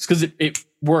works because it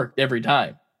worked every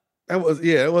time.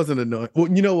 It wasn't annoying.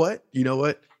 Well, you know what?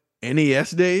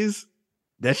 NES days,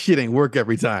 that shit ain't work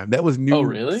every time. That was new, Oh,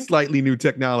 really? Slightly new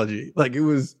technology. Like it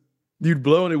was, you'd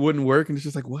blow and it wouldn't work, and it's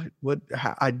just like, what?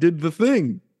 I did the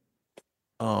thing.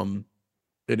 And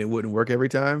it wouldn't work every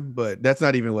time, but that's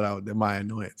not even my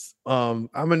annoyance. I'm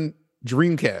in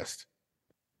Dreamcast.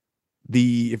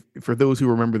 For those who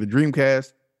remember the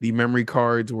Dreamcast, the memory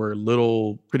cards were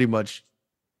little, pretty much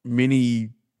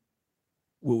mini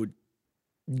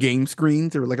game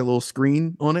screens. There were like a little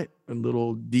screen on it, a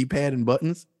little D-pad and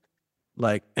buttons.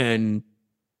 And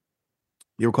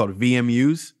they were called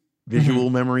VMUs, visual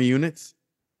memory units.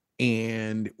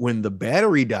 And when the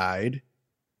battery died,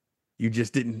 you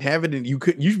just didn't have it, and you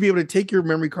should be able to take your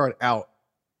memory card out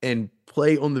and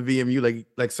play on the VMU.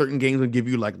 Like certain games would give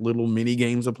you like little mini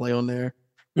games to play on there,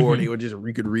 or they would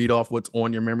you could read off what's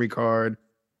on your memory card,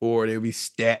 or there would be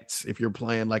stats if you're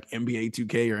playing like NBA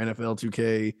 2K or NFL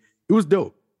 2K. It was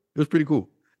dope. It was pretty cool.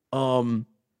 And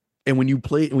when you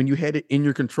had it in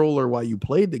your controller while you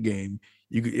played the game,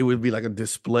 it would be like a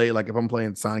display. Like if I'm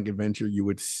playing Sonic Adventure, you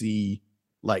would see.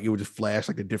 Like it would just flash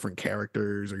like the different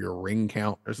characters or your ring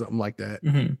count or something like that.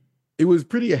 It was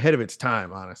pretty ahead of its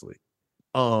time, honestly.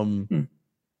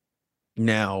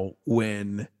 Now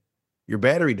when your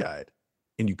battery died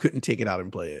and you couldn't take it out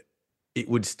and play it, it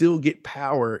would still get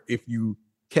power if you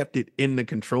kept it in the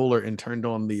controller and turned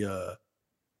on the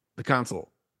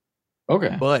console.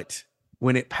 Okay. But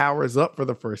when it powers up for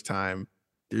the first time,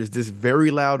 there's this very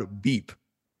loud beep.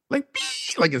 Like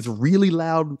it's really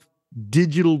loud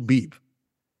digital beep.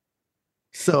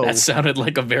 So that sounded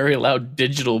like a very loud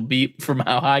digital beep from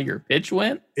how high your pitch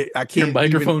went. Your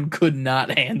microphone could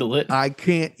not handle it. I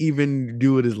can't even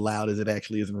do it as loud as it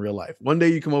actually is in real life. One day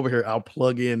you come over here, I'll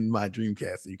plug in my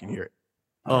Dreamcast so you can hear it.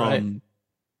 All right.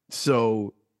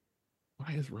 So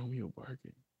why is Romeo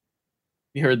barking?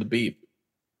 You heard the beep.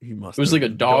 He must. It was like a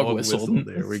dog whistle.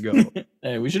 There we go.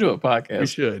 Hey, we should do a podcast. We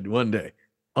should one day.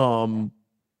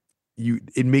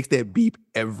 It makes that beep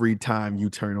every time you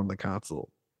turn on the console.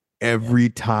 Every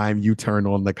time you turn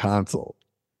on the console.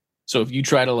 So if you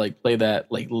try to like play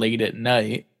that like late at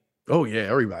night. Oh yeah,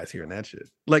 everybody's hearing that shit.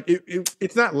 Like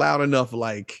it's not loud enough.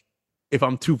 Like if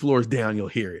I'm 2 floors down, you'll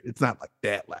hear it. It's not like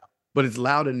that loud, but it's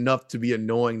loud enough to be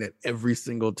annoying that every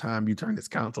single time you turn this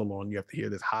console on, you have to hear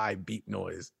this high beep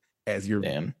noise as your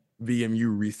VMU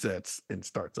resets and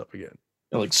starts up again.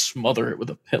 You like smother it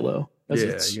with a pillow.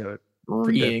 Yeah, you gotta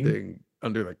put that thing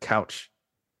under the couch.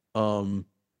 So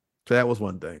that was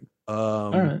one thing.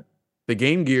 All right. The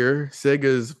Game Gear,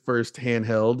 Sega's first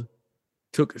handheld,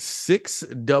 took 6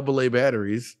 AA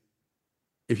batteries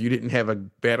if you didn't have a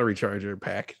battery charger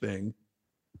pack thing.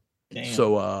 Damn.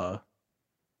 So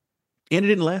and it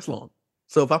didn't last long.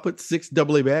 So if I put 6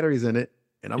 AA batteries in it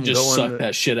and I'm just suck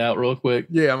that shit out real quick.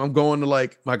 Yeah, I'm going to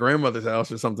like my grandmother's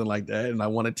house or something like that, and I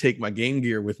want to take my Game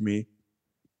Gear with me.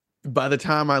 By the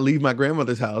time I leave my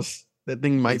grandmother's house, that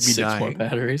thing might be 6 dying. more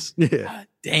batteries. Yeah. God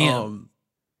damn.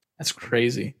 That's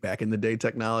crazy. Back in the day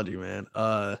technology, man.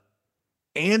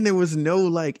 And there was no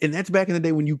and that's back in the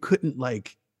day when you couldn't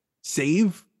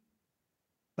save.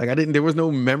 There was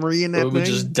no memory in that thing. It would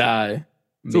just die.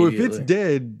 So if it's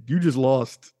dead, you just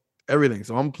lost everything.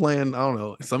 So I'm playing, I don't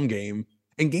know, some game,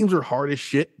 and games were hard as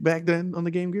shit back then on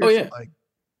the Game Gear. Oh yeah. So like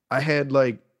I had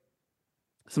like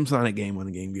some Sonic game on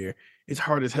the Game Gear. It's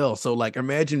hard as hell. So like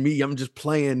imagine me, I'm just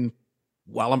playing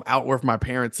while I'm out where my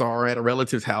parents are at a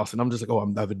relative's house, and I'm just like,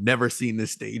 oh, I've never seen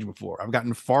this stage before. I've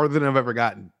gotten farther than I've ever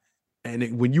gotten.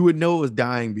 And when you would know it was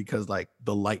dying because like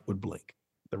the light would blink,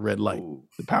 the red light, Ooh.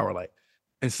 the power light.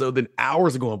 And so then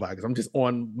hours are going by because I'm just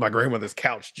on my grandmother's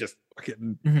couch, just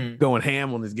fucking going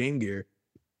ham on this Game Gear.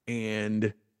 And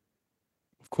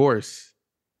of course,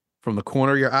 from the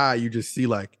corner of your eye, you just see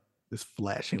like this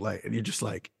flashing light, and you're just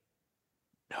like,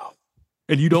 no.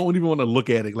 And you don't even want to look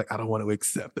at it. Like, I don't want to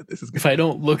accept that this is. If I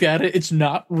don't look at it, it's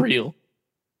not real.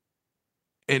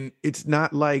 And it's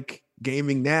not like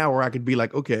gaming now where I could be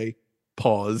like, okay,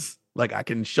 pause. Like I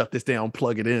can shut this down,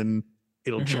 plug it in,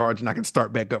 it'll charge, and I can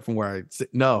start back up from where I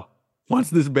sit. No, once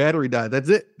this battery dies, that's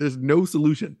it. There's no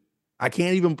solution. I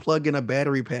can't even plug in a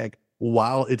battery pack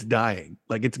while it's dying.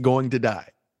 Like it's going to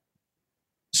die.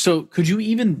 So could you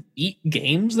even beat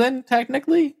games then,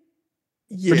 technically?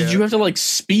 Yeah. Or did you have to like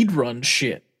speed run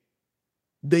shit?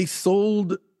 They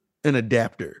sold an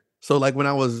adapter. So like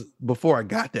before I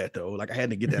got that though, like I had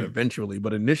to get that eventually,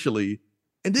 but initially,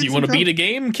 and then you want to beat a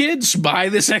game, kids? Buy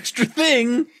this extra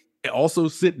thing. Also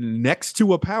sit next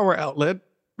to a power outlet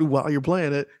while you're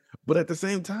playing it. But at the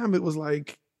same time, it was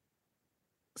like,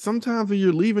 sometimes when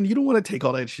you're leaving, you don't want to take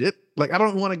all that shit. Like I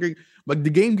don't want to, like the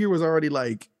Game Gear was already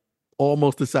like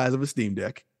almost the size of a Steam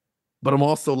Deck, but I'm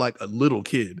also like a little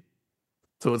kid.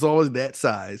 So it's always that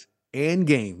size and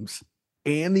games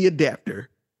and the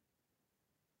adapter.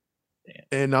 Damn.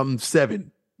 And I'm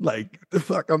 7. Like the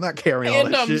fuck, I'm not carrying all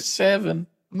that shit. And I'm 7.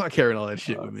 I'm not carrying all that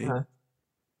shit with me.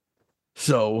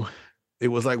 So it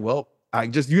was like, well, you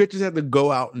just have to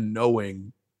go out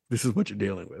knowing this is what you're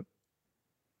dealing with.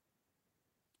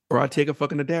 Or I take a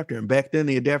fucking adapter. And back then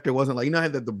the adapter wasn't like, I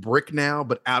have the brick now,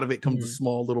 but out of it comes a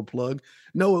small little plug.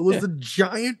 No, it was a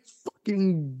giant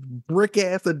fucking brick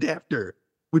ass adapter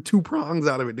with 2 prongs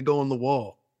out of it to go on the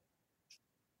wall.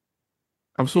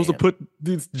 I'm supposed to put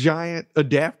this giant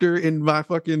adapter in my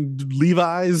fucking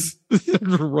Levi's. I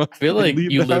feel like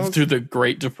you lived through the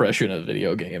Great Depression of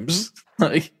video games.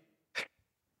 Like,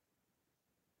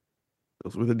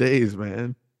 those were the days,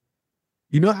 man.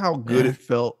 You know how good it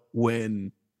felt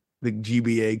when the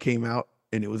GBA came out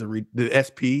and it was the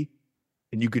SP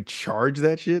and you could charge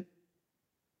that shit?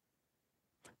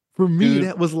 For me,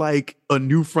 that was like a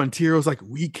new frontier. I was like,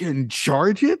 we can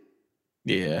charge it?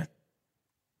 Yeah.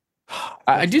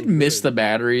 I did miss the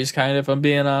batteries, kind of, if I'm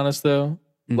being honest, though.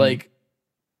 Like,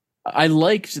 I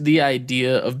liked the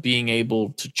idea of being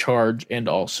able to charge and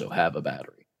also have a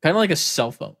battery. Kind of like a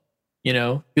cell phone,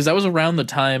 Because that was around the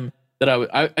time that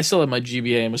I still had my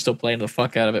GBA and was still playing the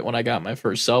fuck out of it when I got my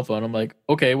first cell phone. I'm like,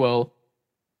 okay, well,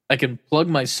 I can plug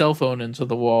my cell phone into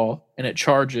the wall and it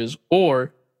charges,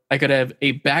 or I could have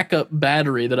a backup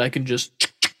battery that I can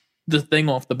just the thing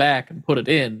off the back and put it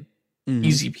in.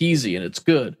 Easy peasy, and it's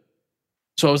good.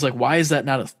 So I was like, why is that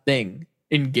not a thing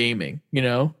in gaming,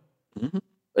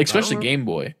 Especially Game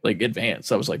Boy, like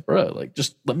Advance. I was like, bro, like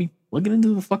just let me plug it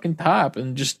into the fucking top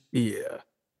and just By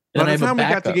the time we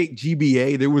got to get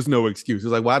GBA, there was no excuse. It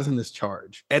was like, why doesn't this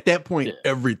charge? At that point,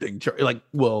 everything charged. Like,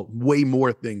 well, way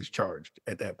more things charged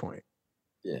at that point.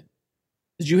 Yeah.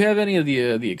 Did you have any of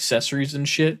the accessories and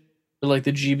shit? Or like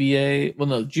the GBA? Well,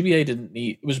 no, GBA didn't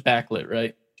need. It was backlit,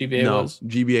 right? GBA was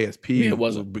GBA SP. It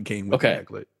wasn't became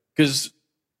backlit because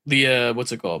the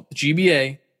what's it called? The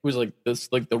GBA was like this,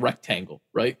 like the rectangle,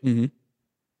 right? And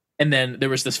then there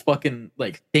was this fucking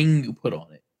like thing you put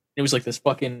on it. It was like this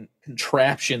fucking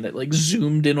contraption that like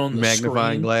zoomed in on the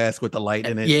magnifying screen. Glass with the light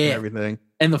in it and everything.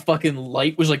 And the fucking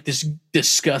light was like this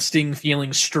disgusting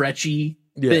feeling stretchy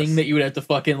thing that you would have to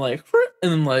fucking like,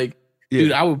 and then like,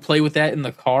 dude, I would play with that in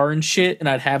the car and shit, and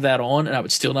I'd have that on and I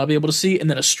would still not be able to see. And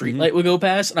then a street light would go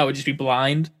past and I would just be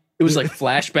blind. It was like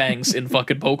flashbangs in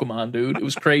fucking Pokemon, dude. It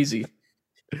was crazy.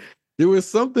 There was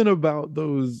something about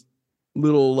those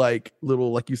little, like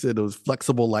you said, those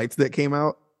flexible lights that came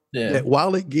out. Yeah. That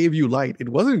while it gave you light, it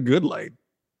wasn't good light.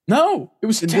 No, it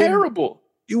was terrible.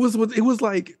 It was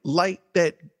like light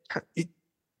that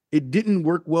it didn't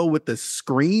work well with the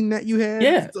screen that you had.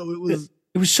 Yeah. So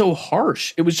it was so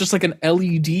harsh. It was just like an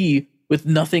LED with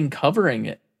nothing covering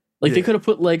it. Like they could have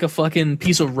put like a fucking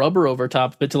piece of rubber over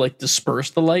top of it to like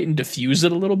disperse the light and diffuse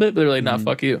it a little bit. But they're like, nah,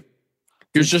 fuck you.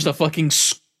 Here's just a fucking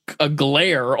a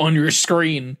glare on your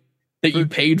screen that you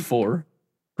paid for.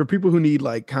 For people who need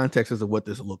like context as to what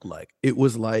this looked like, it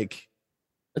was like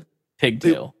a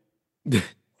pigtail.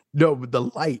 No, but the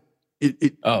light,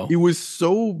 it was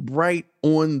so bright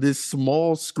on this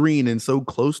small screen and so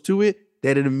close to it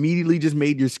that it immediately just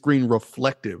made your screen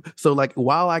reflective. So like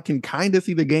while I can kind of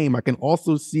see the game, I can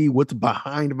also see what's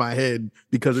behind my head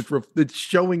because it's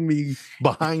showing me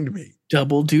behind me.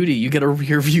 Double duty. You get a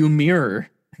rear view mirror.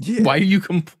 Yeah. Why are you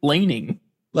complaining?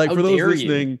 Like How for those dare you?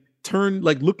 listening,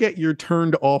 look at your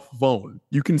turned off phone.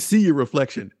 You can see your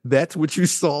reflection. That's what you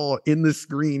saw in the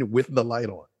screen with the light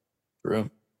on.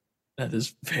 True. That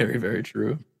is very, very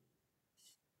true.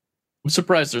 I'm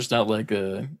surprised there's not like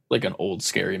an old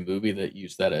scary movie that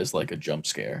used that as like a jump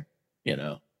scare, you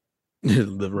know?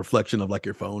 The reflection of like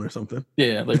your phone or something.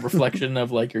 Yeah, like reflection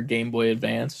of like your Game Boy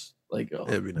Advance. Like, oh,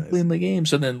 That'd be I'm nice. playing my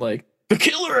games. And then like the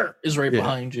killer is right Yeah.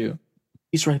 behind you.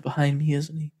 He's right behind me,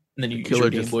 isn't he? And then you use killer your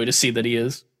Game just- Boy to see that he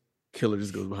is. Killer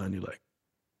just goes behind you like,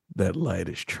 that light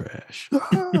is trash.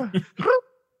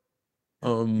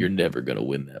 You're never gonna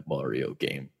win that Mario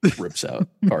game. Rips out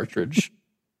cartridge.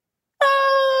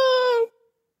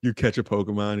 You catch a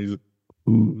Pokemon, he's like,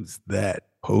 who's that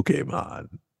Pokemon?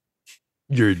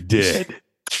 You're dead.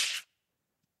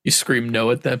 You scream no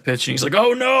at that pitch, and he's like,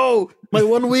 "Oh no! My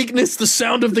one weakness, the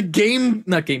sound of the game,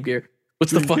 not Game Gear.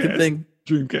 What's the fucking Dreamcast. thing?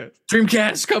 Dreamcast.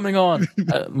 Dreamcast coming on."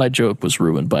 My joke was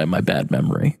ruined by my bad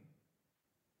memory.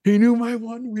 He knew my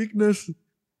one weakness.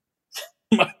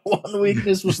 My one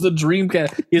weakness was the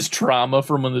Dreamcast. His trauma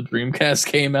from when the Dreamcast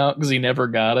came out because he never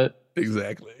got it.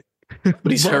 Exactly.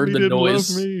 But he's heard Mommy the didn't love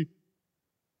noise. me.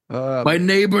 My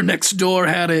neighbor next door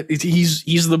had it.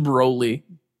 He's the Broly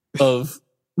of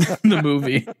the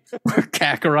movie where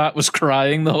Kakarot was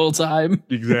crying the whole time.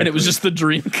 Exactly. And it was just the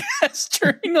Dreamcast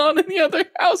turning on in the other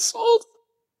household.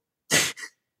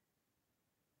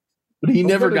 But he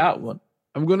never got one.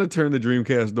 I'm gonna turn the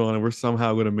Dreamcast on, and we're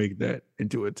somehow gonna make that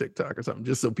into a TikTok or something,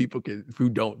 just so people who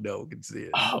don't know can see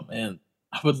it. Oh man,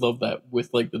 I would love that with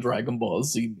like the Dragon Ball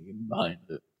Z meme behind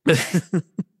it.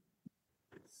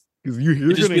 Because you're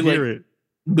just gonna be hear like- it.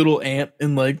 Little ant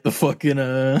in like the fucking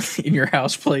in your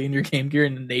house playing your Game Gear,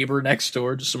 and the neighbor next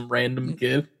door, just some random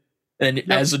kid. And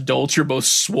as adults, you're both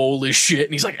swole as shit,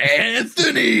 and he's like,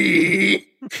 Anthony,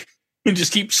 and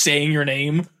just keep saying your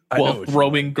name I know while what you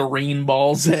throwing green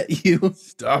balls at you.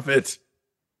 Stop it.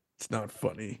 It's not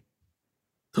funny.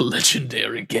 The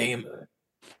legendary gamer.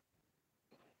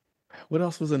 What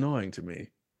else was annoying to me?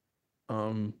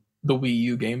 The Wii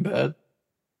U gamepad.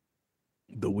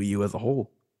 The Wii U as a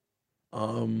whole.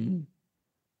 You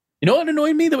know what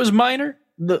annoyed me? That was minor.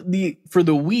 The for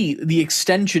the Wii, the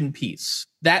extension piece,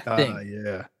 that thing,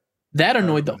 Yeah. that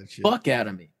annoyed the remember that shit. fuck out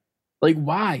of me. Like,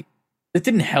 why? That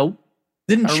didn't help.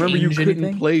 Didn't I remember you change couldn't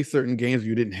anything. play certain games if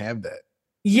you didn't have that.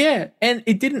 Yeah, and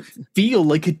it didn't feel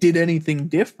like it did anything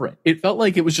different. It felt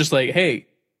like it was just like, hey,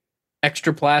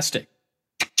 extra plastic.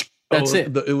 That's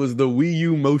it. It was the Wii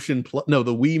U Motion Plus. No,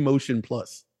 the Wii Motion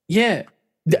Plus. Yeah.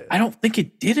 Yeah. I don't think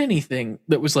it did anything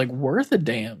that was like worth a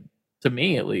damn to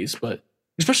me, at least. But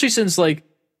especially since like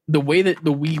the way that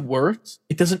the Wii worked,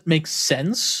 it doesn't make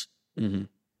sense Mm-hmm.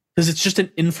 because it's just an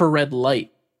infrared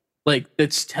light, like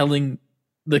that's telling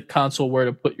the console where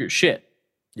to put your shit.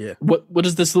 Yeah. What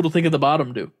does this little thing at the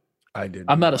bottom do? I did.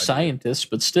 I'm not a I did. scientist,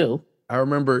 but still, I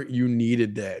remember you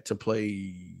needed that to play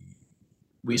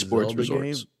Wii the Sports Zelda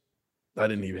Resorts. game. I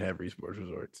didn't even have Wii Sports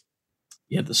Resorts.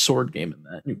 You had the sword game in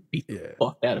that. You beat the Yeah.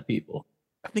 fuck out of people.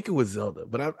 I think it was Zelda,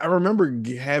 but I remember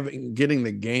getting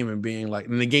the game and being like,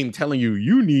 and the game telling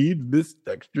you need this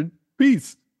extra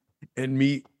piece. And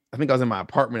me, I think I was in my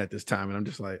apartment at this time, and I'm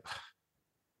just like,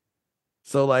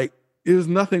 so like it was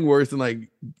nothing worse than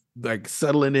like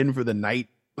settling in for the night.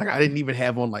 Like I didn't even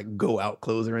have on like go out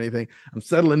clothes or anything. I'm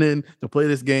settling in to play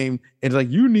this game, and it's like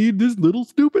you need this little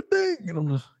stupid thing, and I'm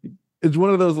just, it's one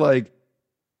of those like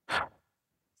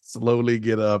slowly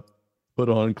get up, put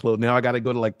on clothes. Now I got to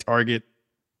go to like Target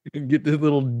and get this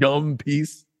little dumb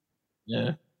piece.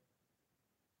 Yeah.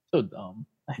 So dumb.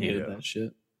 I hated Yeah. that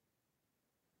shit.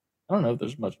 I don't know if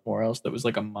there's much more else that was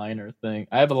like a minor thing.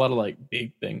 I have a lot of like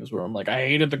big things where I'm like, I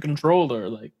hated the controller.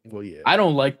 Like, Well, yeah, I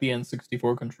don't like the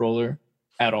N64 controller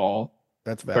at all,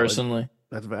 that's valid. personally.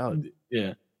 That's valid.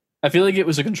 Yeah. I feel like it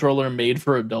was a controller made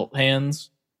for adult hands,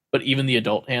 but even the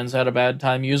adult hands had a bad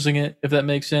time using it, if that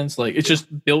makes sense. Like, it's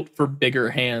just built for bigger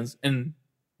hands, and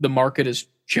the market is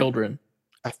children.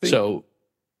 I think So,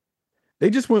 they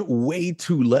just went way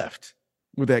too left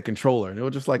with that controller, and it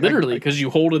was just like literally, because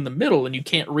you hold in the middle and you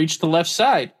can't reach the left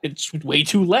side. It's way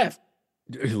too left.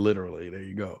 literally. There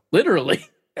you go. Literally.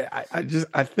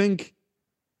 I think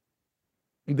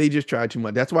they just tried too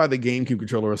much. That's why the GameCube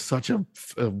controller was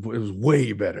it was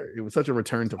way better. It was such a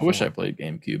return to I wish I form. played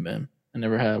GameCube, man. I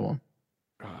never had one.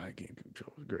 Oh, that GameCube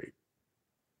controller was great.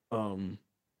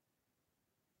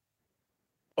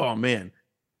 Oh man,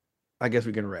 I guess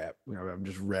we can wrap. I'm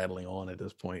just rattling on at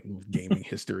this point in gaming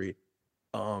history.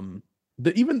 Even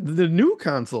the new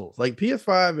consoles like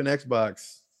PS5 and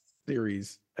Xbox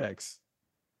Series X,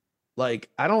 like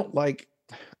I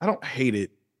don't hate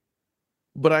it,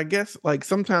 but I guess like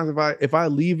sometimes if I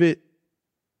leave it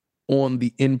on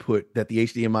the input that the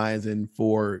HDMI is in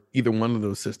for either one of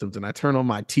those systems and I turn on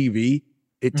my TV,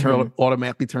 it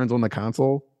automatically turns on the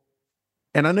console.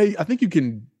 And I think you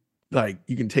can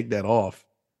take that off.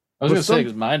 I was gonna say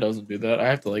because mine doesn't do that. I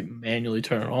have to like manually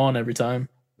turn it on every time.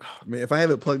 Man, if I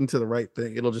have it plugged into the right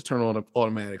thing, it'll just turn on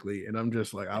automatically. And I'm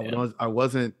just like, I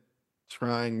wasn't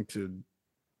trying to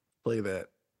play that.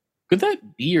 Could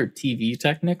that be your TV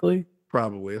technically?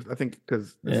 Probably. I think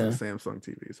because it's a Samsung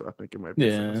TV, so I think it might be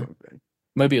a Samsung thing.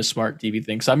 Might be a smart TV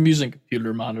thing. Because I'm using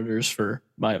computer monitors for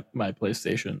my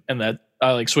PlayStation, and that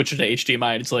I like switch it to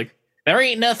HDMI, and it's like there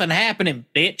ain't nothing happening,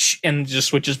 bitch, and just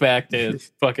switches back to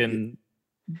fucking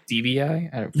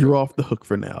DVI. You're off the hook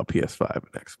for now, PS5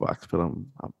 and Xbox, but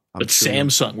but sure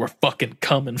Samsung, we're fucking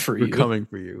coming for you. We're coming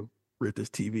for you. Rip this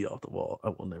TV off the wall. I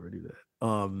will never do that.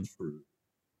 I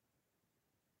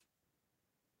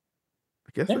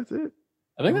guess that's it.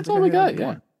 I think that's all we got.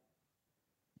 Yeah.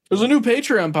 There's a new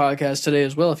Patreon podcast today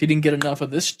as well. If you didn't get enough of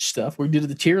this stuff, we did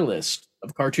the tier list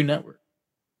of Cartoon Network.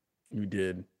 We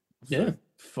did. Yeah.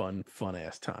 Fun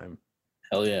ass time.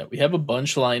 Hell yeah. We have a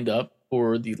bunch lined up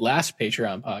for the last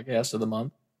Patreon podcast of the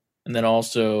month. And then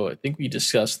also, I think we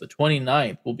discussed the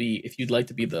 29th will be, if you'd like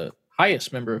to be the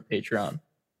highest member of Patreon,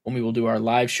 when we will do our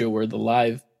live show where the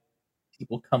live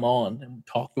people come on and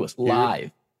talk to us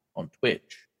live on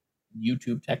Twitch,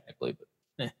 YouTube technically. But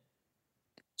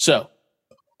So,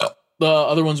 the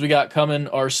other ones we got coming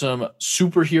are some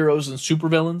superheroes and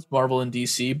supervillains, Marvel and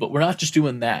DC, but we're not just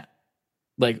doing that.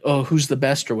 Like, oh, who's the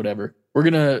best or whatever. We're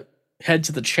going to head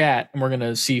to the chat and we're going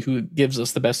to see who gives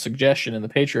us the best suggestion in the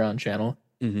Patreon channel.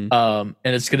 And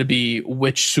it's going to be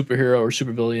which superhero or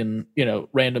supervillain,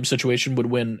 random situation would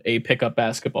win a pickup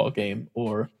basketball game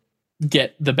or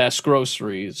get the best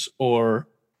groceries or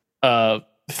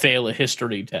fail a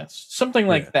history test, something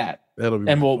like that. That'll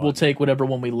be and we'll take whatever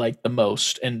one we like the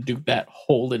most and do that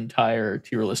whole entire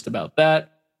tier list about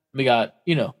that. We got,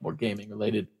 more gaming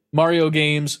related Mario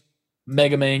games,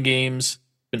 Mega Man games,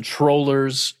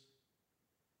 controllers,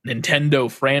 Nintendo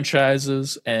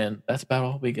franchises, and that's about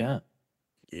all we got.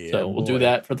 Yeah, so we'll do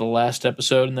that for the last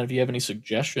episode, and then if you have any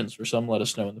suggestions for some, let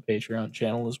us know in the Patreon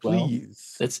channel as well.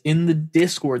 Please. That's in the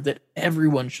Discord that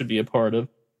everyone should be a part of,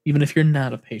 even if you're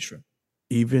not a patron.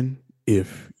 Even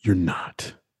if you're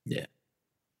not. Yeah.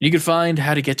 You can find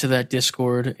how to get to that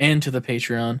Discord and to the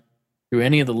Patreon through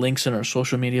any of the links in our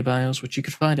social media bios, which you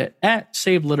can find at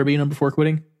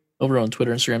SaveLetterB4Quitting over on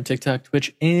Twitter, Instagram, TikTok,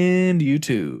 Twitch, and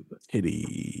YouTube.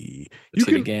 Hitty. The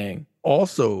Titty Gang.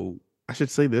 Also, I should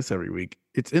say this every week.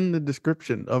 It's in the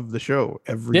description of the show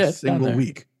every single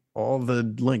week. All the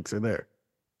links are there.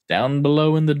 Down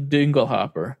below in the dingle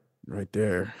hopper. Right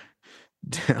there.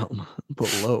 Down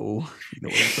below. You know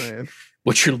what I'm saying?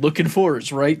 What you're looking for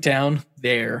is right down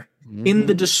there. In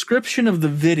the description of the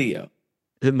video.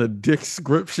 In the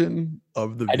description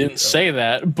of the video. I didn't say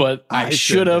that, but I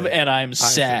should have, and I'm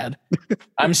sad.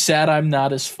 I'm sad I'm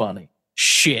not as funny.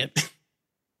 Shit.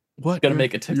 What? Gotta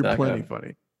make a TikTok. You're plenty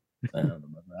funny.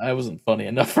 I wasn't funny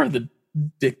enough for the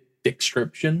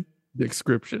description.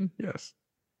 Description, yes.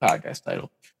 Podcast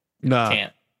title. Nah.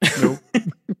 Can't. Nope.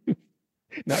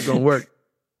 Not gonna work.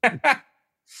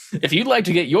 If you'd like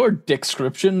to get your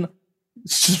description,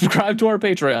 subscribe to our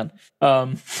Patreon.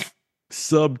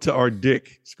 Sub to our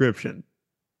description.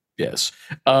 Yes.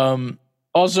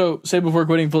 Also,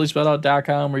 SaveBeforeQuitting,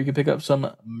 fullyspelledout.com, where you can pick up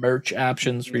some merch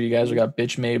options for you guys. We got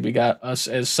Bitch Made. We got us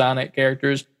as Sonic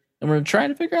characters. And we're trying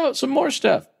to figure out some more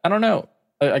stuff. I don't know.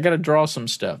 I got to draw some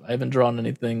stuff. I haven't drawn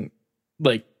anything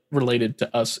like related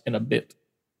to us in a bit.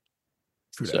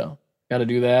 So, got to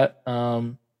do that.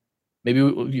 Maybe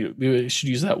we should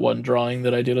use that one drawing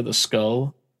that I did of the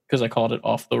skull because I called it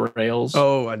Off the Rails.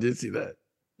 Oh, I did see that.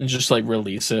 And just like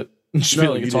release it. Just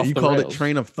no, like you called it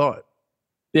Train of Thought.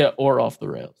 Yeah, or Off the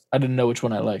Rails. I didn't know which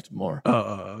one I liked more.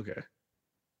 Oh, okay.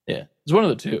 Yeah, it's one of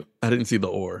the two. I didn't see the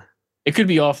or. It could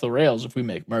be Off the Rails if we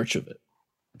make merch of it.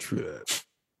 True that.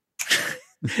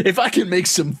 If I can make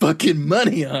some fucking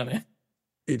money on it.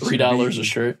 $3 a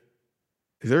shirt.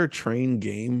 Is there a train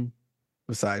game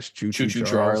besides Choo Choo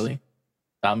Charlie?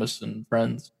 Thomas and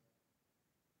Friends.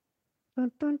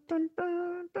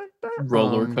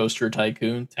 Roller Coaster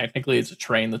Tycoon. Technically, it's a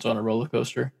train that's on a roller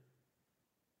coaster.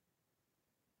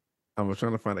 I was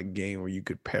trying to find a game where you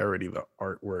could parody the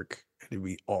artwork and it'd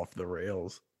be off the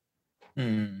rails. Let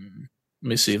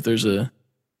me see if there's a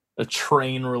a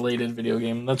train related video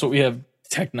game. That's what we have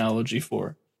technology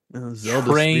for.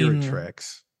 Zelda Train. Spirit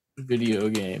Tracks. Video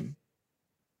game.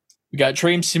 We got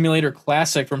Train Simulator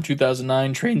Classic from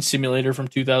 2009, Train Simulator from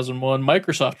 2001,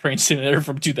 Microsoft Train Simulator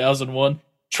from 2001,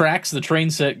 Tracks the Train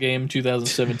Set Game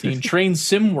 2017, Train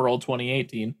Sim World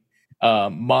 2018,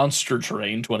 Monster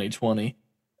Train 2020,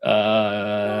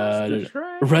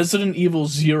 Resident Evil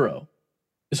 0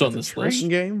 is on this list.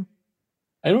 Game?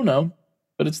 I don't know,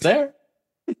 but it's there.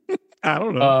 I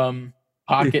don't know.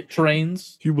 Pocket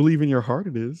Trains. If you believe in your heart,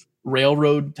 it is.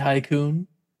 Railroad Tycoon.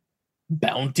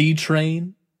 Bounty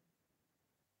Train.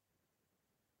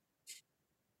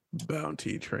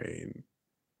 Bounty Train.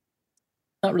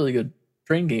 Not really good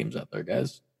train games out there,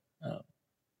 guys. Let's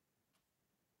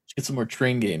get some more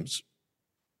train games.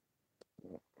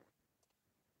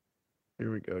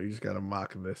 Here we go. You just got to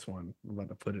mock this one. I'm about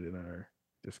to put it in our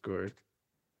Discord.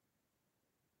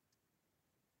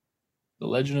 The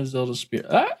Legend of Zelda Spirit.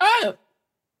 What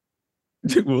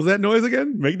was that noise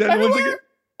again? Make that noise again.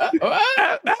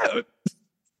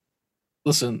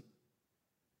 Listen,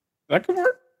 that could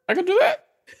work. I could do that.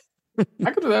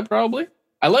 I could do that probably.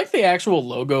 I like the actual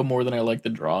logo more than I like the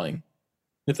drawing,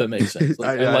 if that makes sense.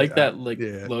 Like, I like that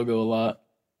logo a lot.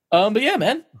 But yeah,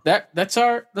 man, that's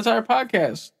our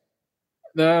podcast.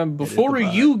 Before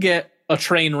you get a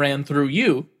train ran through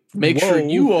you, make sure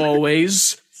you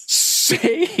always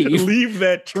save. Leave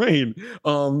that train.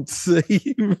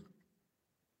 Save.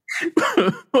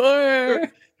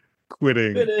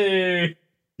 Quitting.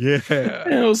 Yeah.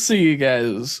 And we'll see you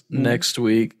guys next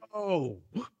week. Oh,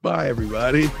 bye,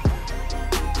 everybody.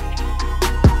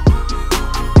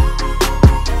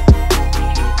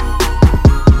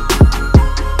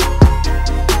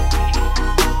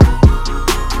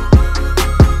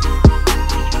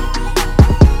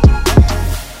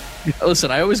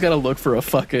 Listen, I always got to look for a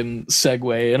fucking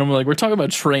segue, and I'm like, we're talking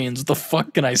about trains. What the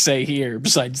fuck can I say here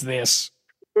besides this?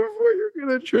 Before you're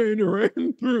gonna train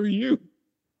ran through you.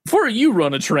 Before you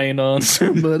run a train on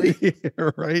somebody.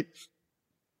 Yeah, right?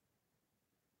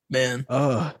 Man.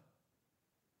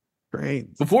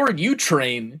 Trains. Before you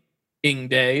train, Ing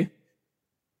Day.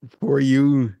 Before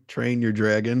you train your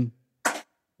dragon,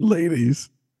 ladies.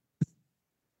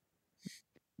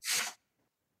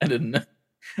 I didn't know.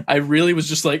 I really was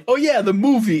just like, oh yeah, the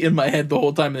movie in my head the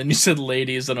whole time. And then you said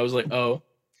ladies, and I was like, oh.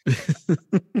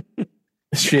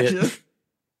 Shit.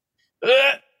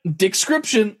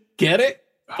 Description. Get it?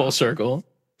 Full circle.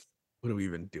 What are we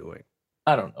even doing?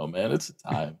 I don't know, man. It's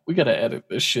time. We gotta edit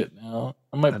this shit now.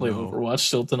 I might play Overwatch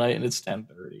still tonight, and it's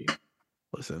 10:30.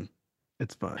 Listen,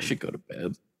 it's fine. I should go to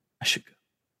bed. I should go.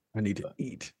 I need to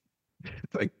eat.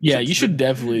 Like, yeah, you should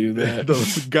definitely do that.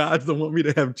 Those gods don't want me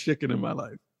to have chicken in my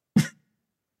life.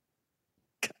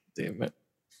 God damn it.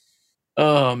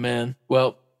 Oh man.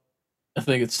 Well, I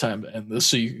think it's time to end this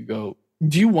so you can go.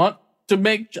 Do you want to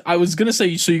make? I was gonna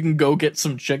say so you can go get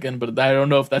some chicken, but I don't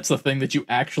know if that's the thing that you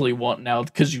actually want now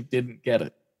because you didn't get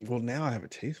it. Well, now I have a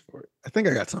taste for it. I think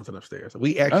I got something upstairs.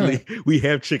 We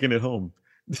have chicken at home.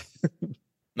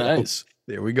 Nice.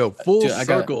 There we go. Full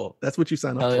circle. That's what you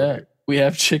sign up for. Yeah. We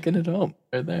have chicken at home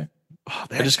right there. Oh,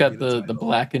 I just got the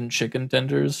blackened chicken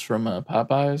tenders from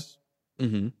Popeyes.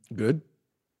 Mm-hmm. Good.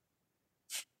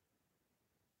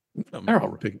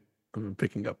 I'm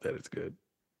picking up that it's good.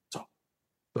 So,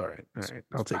 all right.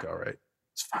 I'll take all right.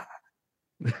 It's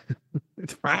fine.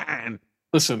 It's fine.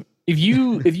 Listen, if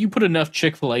you put enough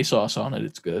Chick-fil-A sauce on it,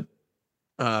 it's good.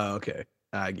 Okay.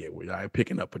 I get what I'm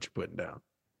picking up what you're putting down.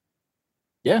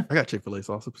 Yeah. I got Chick-fil-A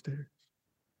sauce upstairs.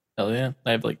 Hell yeah.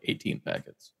 I have like 18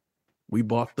 packets. We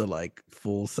bought the like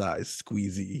full size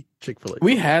squeezy Chick-fil-A.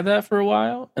 We had that for a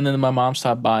while, and then my mom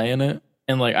stopped buying it.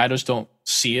 And like I just don't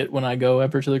see it when I go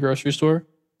ever to the grocery store.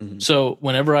 Mm-hmm. So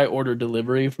whenever I order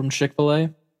delivery from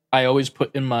Chick-fil-A, I always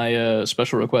put in my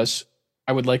special requests,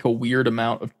 I would like a weird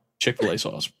amount of Chick-fil-A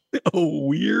sauce. A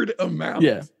weird amount?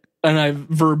 Yeah. And I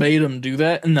verbatim do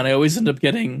that. And then I always end up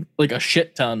getting like a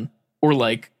shit ton or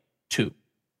like 2.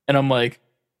 And I'm like,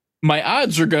 my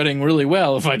odds are getting really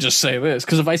well if I just say this.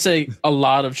 Because if I say a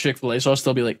lot of Chick-fil-A sauce,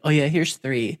 they'll be like, oh yeah, here's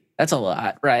 3. That's a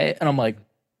lot, right? And I'm like,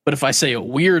 but if I say a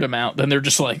weird amount, then they're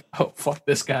just like, oh, fuck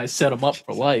this guy, set him up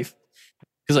for life.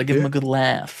 Because I give him a good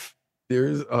laugh.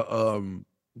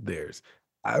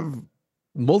 I've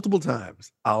multiple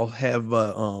times I'll have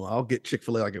I'll get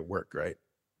Chick-fil-A like at work, right?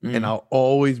 Mm. And I'll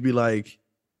always be like,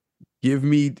 give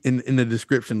me in the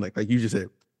description, like you just said,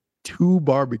 2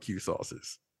 barbecue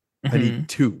sauces. Mm-hmm. I need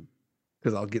 2.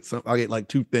 Because I'll get like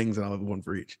 2 things and I'll have 1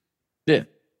 for each. Yeah.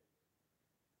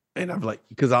 And I'm like,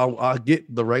 because I'll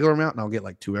get the regular amount and I'll get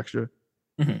like 2 extra.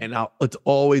 Mm-hmm. And it's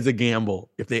always a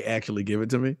gamble if they actually give it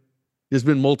to me. There's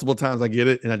been multiple times I get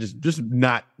it and I just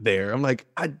not there. I'm like,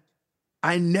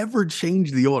 I never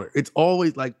change the order. It's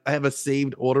always like I have a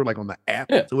saved order like on the app.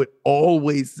 Yeah. So it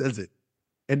always says it.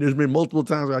 And there's been multiple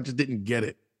times where I just didn't get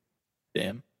it.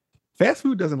 Damn. Fast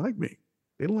food doesn't like me.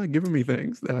 They don't like giving me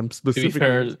things that I'm specifically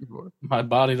fair, asking for. My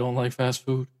body don't like fast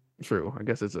food. True. I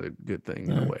guess it's a good thing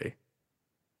in a way.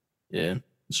 Yeah. I'm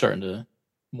starting to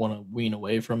want to wean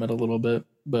away from it a little bit.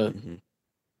 But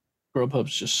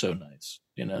Grubhub's just so nice,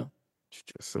 you know? It's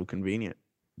just so convenient.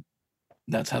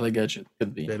 That's how they get you.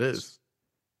 Convenience. It is.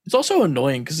 It's also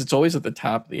annoying because it's always at the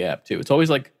top of the app, too. It's always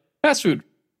like, fast food,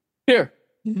 here.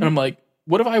 And I'm like,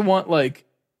 what if I want, like,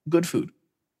 good food?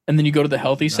 And then you go to the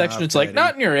healthy section. It's like,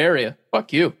 not in your area.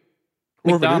 Fuck you.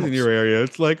 Or if it is in your area,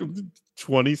 it's like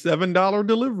 $27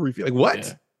 delivery fee. Like, what?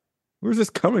 Yeah. Where's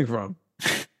this coming from?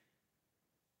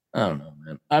 I don't know,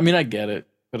 man. I mean, I get it,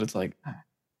 but it's like,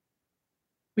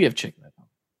 we have chicken at home.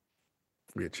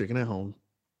 We have chicken at home.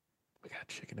 We got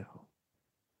chicken at home.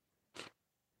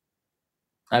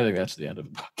 I think that's the end of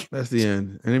the podcast. That's the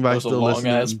end. Anybody still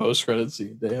listening? Long ass post credit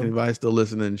scene. Damn. Anybody still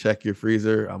listening? Check your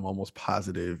freezer. I'm almost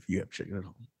positive you have chicken at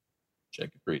home. Check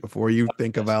your freezer. Before you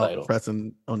think about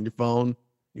pressing on your phone,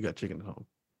 you got chicken at home.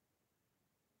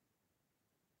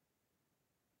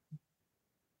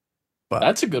 But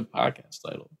that's a good podcast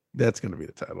title. That's going to be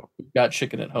the title. We've got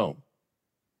chicken at home.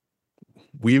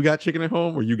 We've got chicken at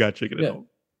home, or you got chicken at home?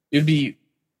 It'd be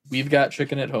we've got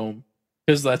chicken at home.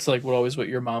 Because that's like what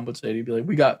your mom would say. You'd be like,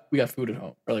 we got food at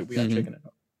home. Or like, we got chicken at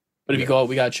home. But if you call it,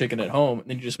 we got chicken at home, and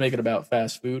then you just make it about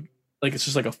fast food. Like, it's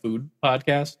just like a food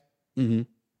podcast. That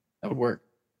would work.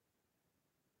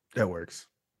 That works.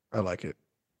 I like it.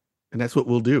 And that's what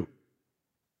we'll do.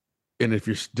 And if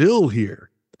you're still here,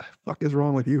 what the fuck is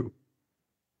wrong with you?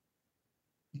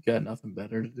 You got nothing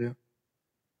better to do?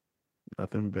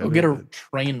 Nothing better. Go get a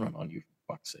train run on you,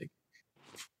 for fuck's sake.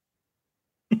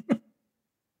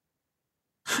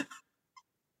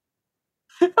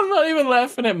 I'm not even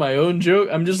laughing at my own joke.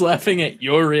 I'm just laughing at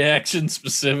your reaction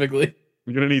specifically.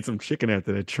 You're going to need some chicken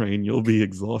after that train. You'll be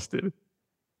exhausted.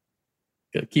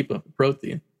 Got to keep up the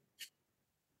protein.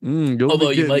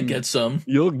 Although you might get some.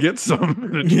 You'll get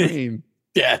some in a train.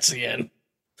 That's the end.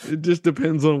 It just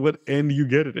depends on what end you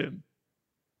get it in.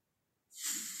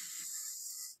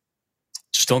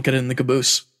 Just don't get it in the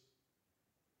caboose.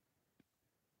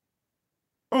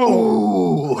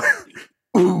 Oh.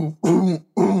 Ooh, ooh,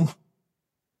 ooh.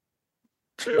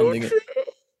 Chill.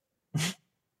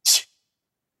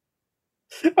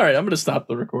 All right, I'm gonna stop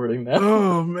the recording now.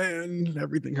 Oh man,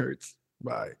 everything hurts.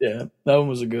 Bye. Yeah, that one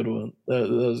was a good one. That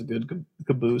was a good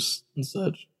caboose and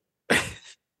such.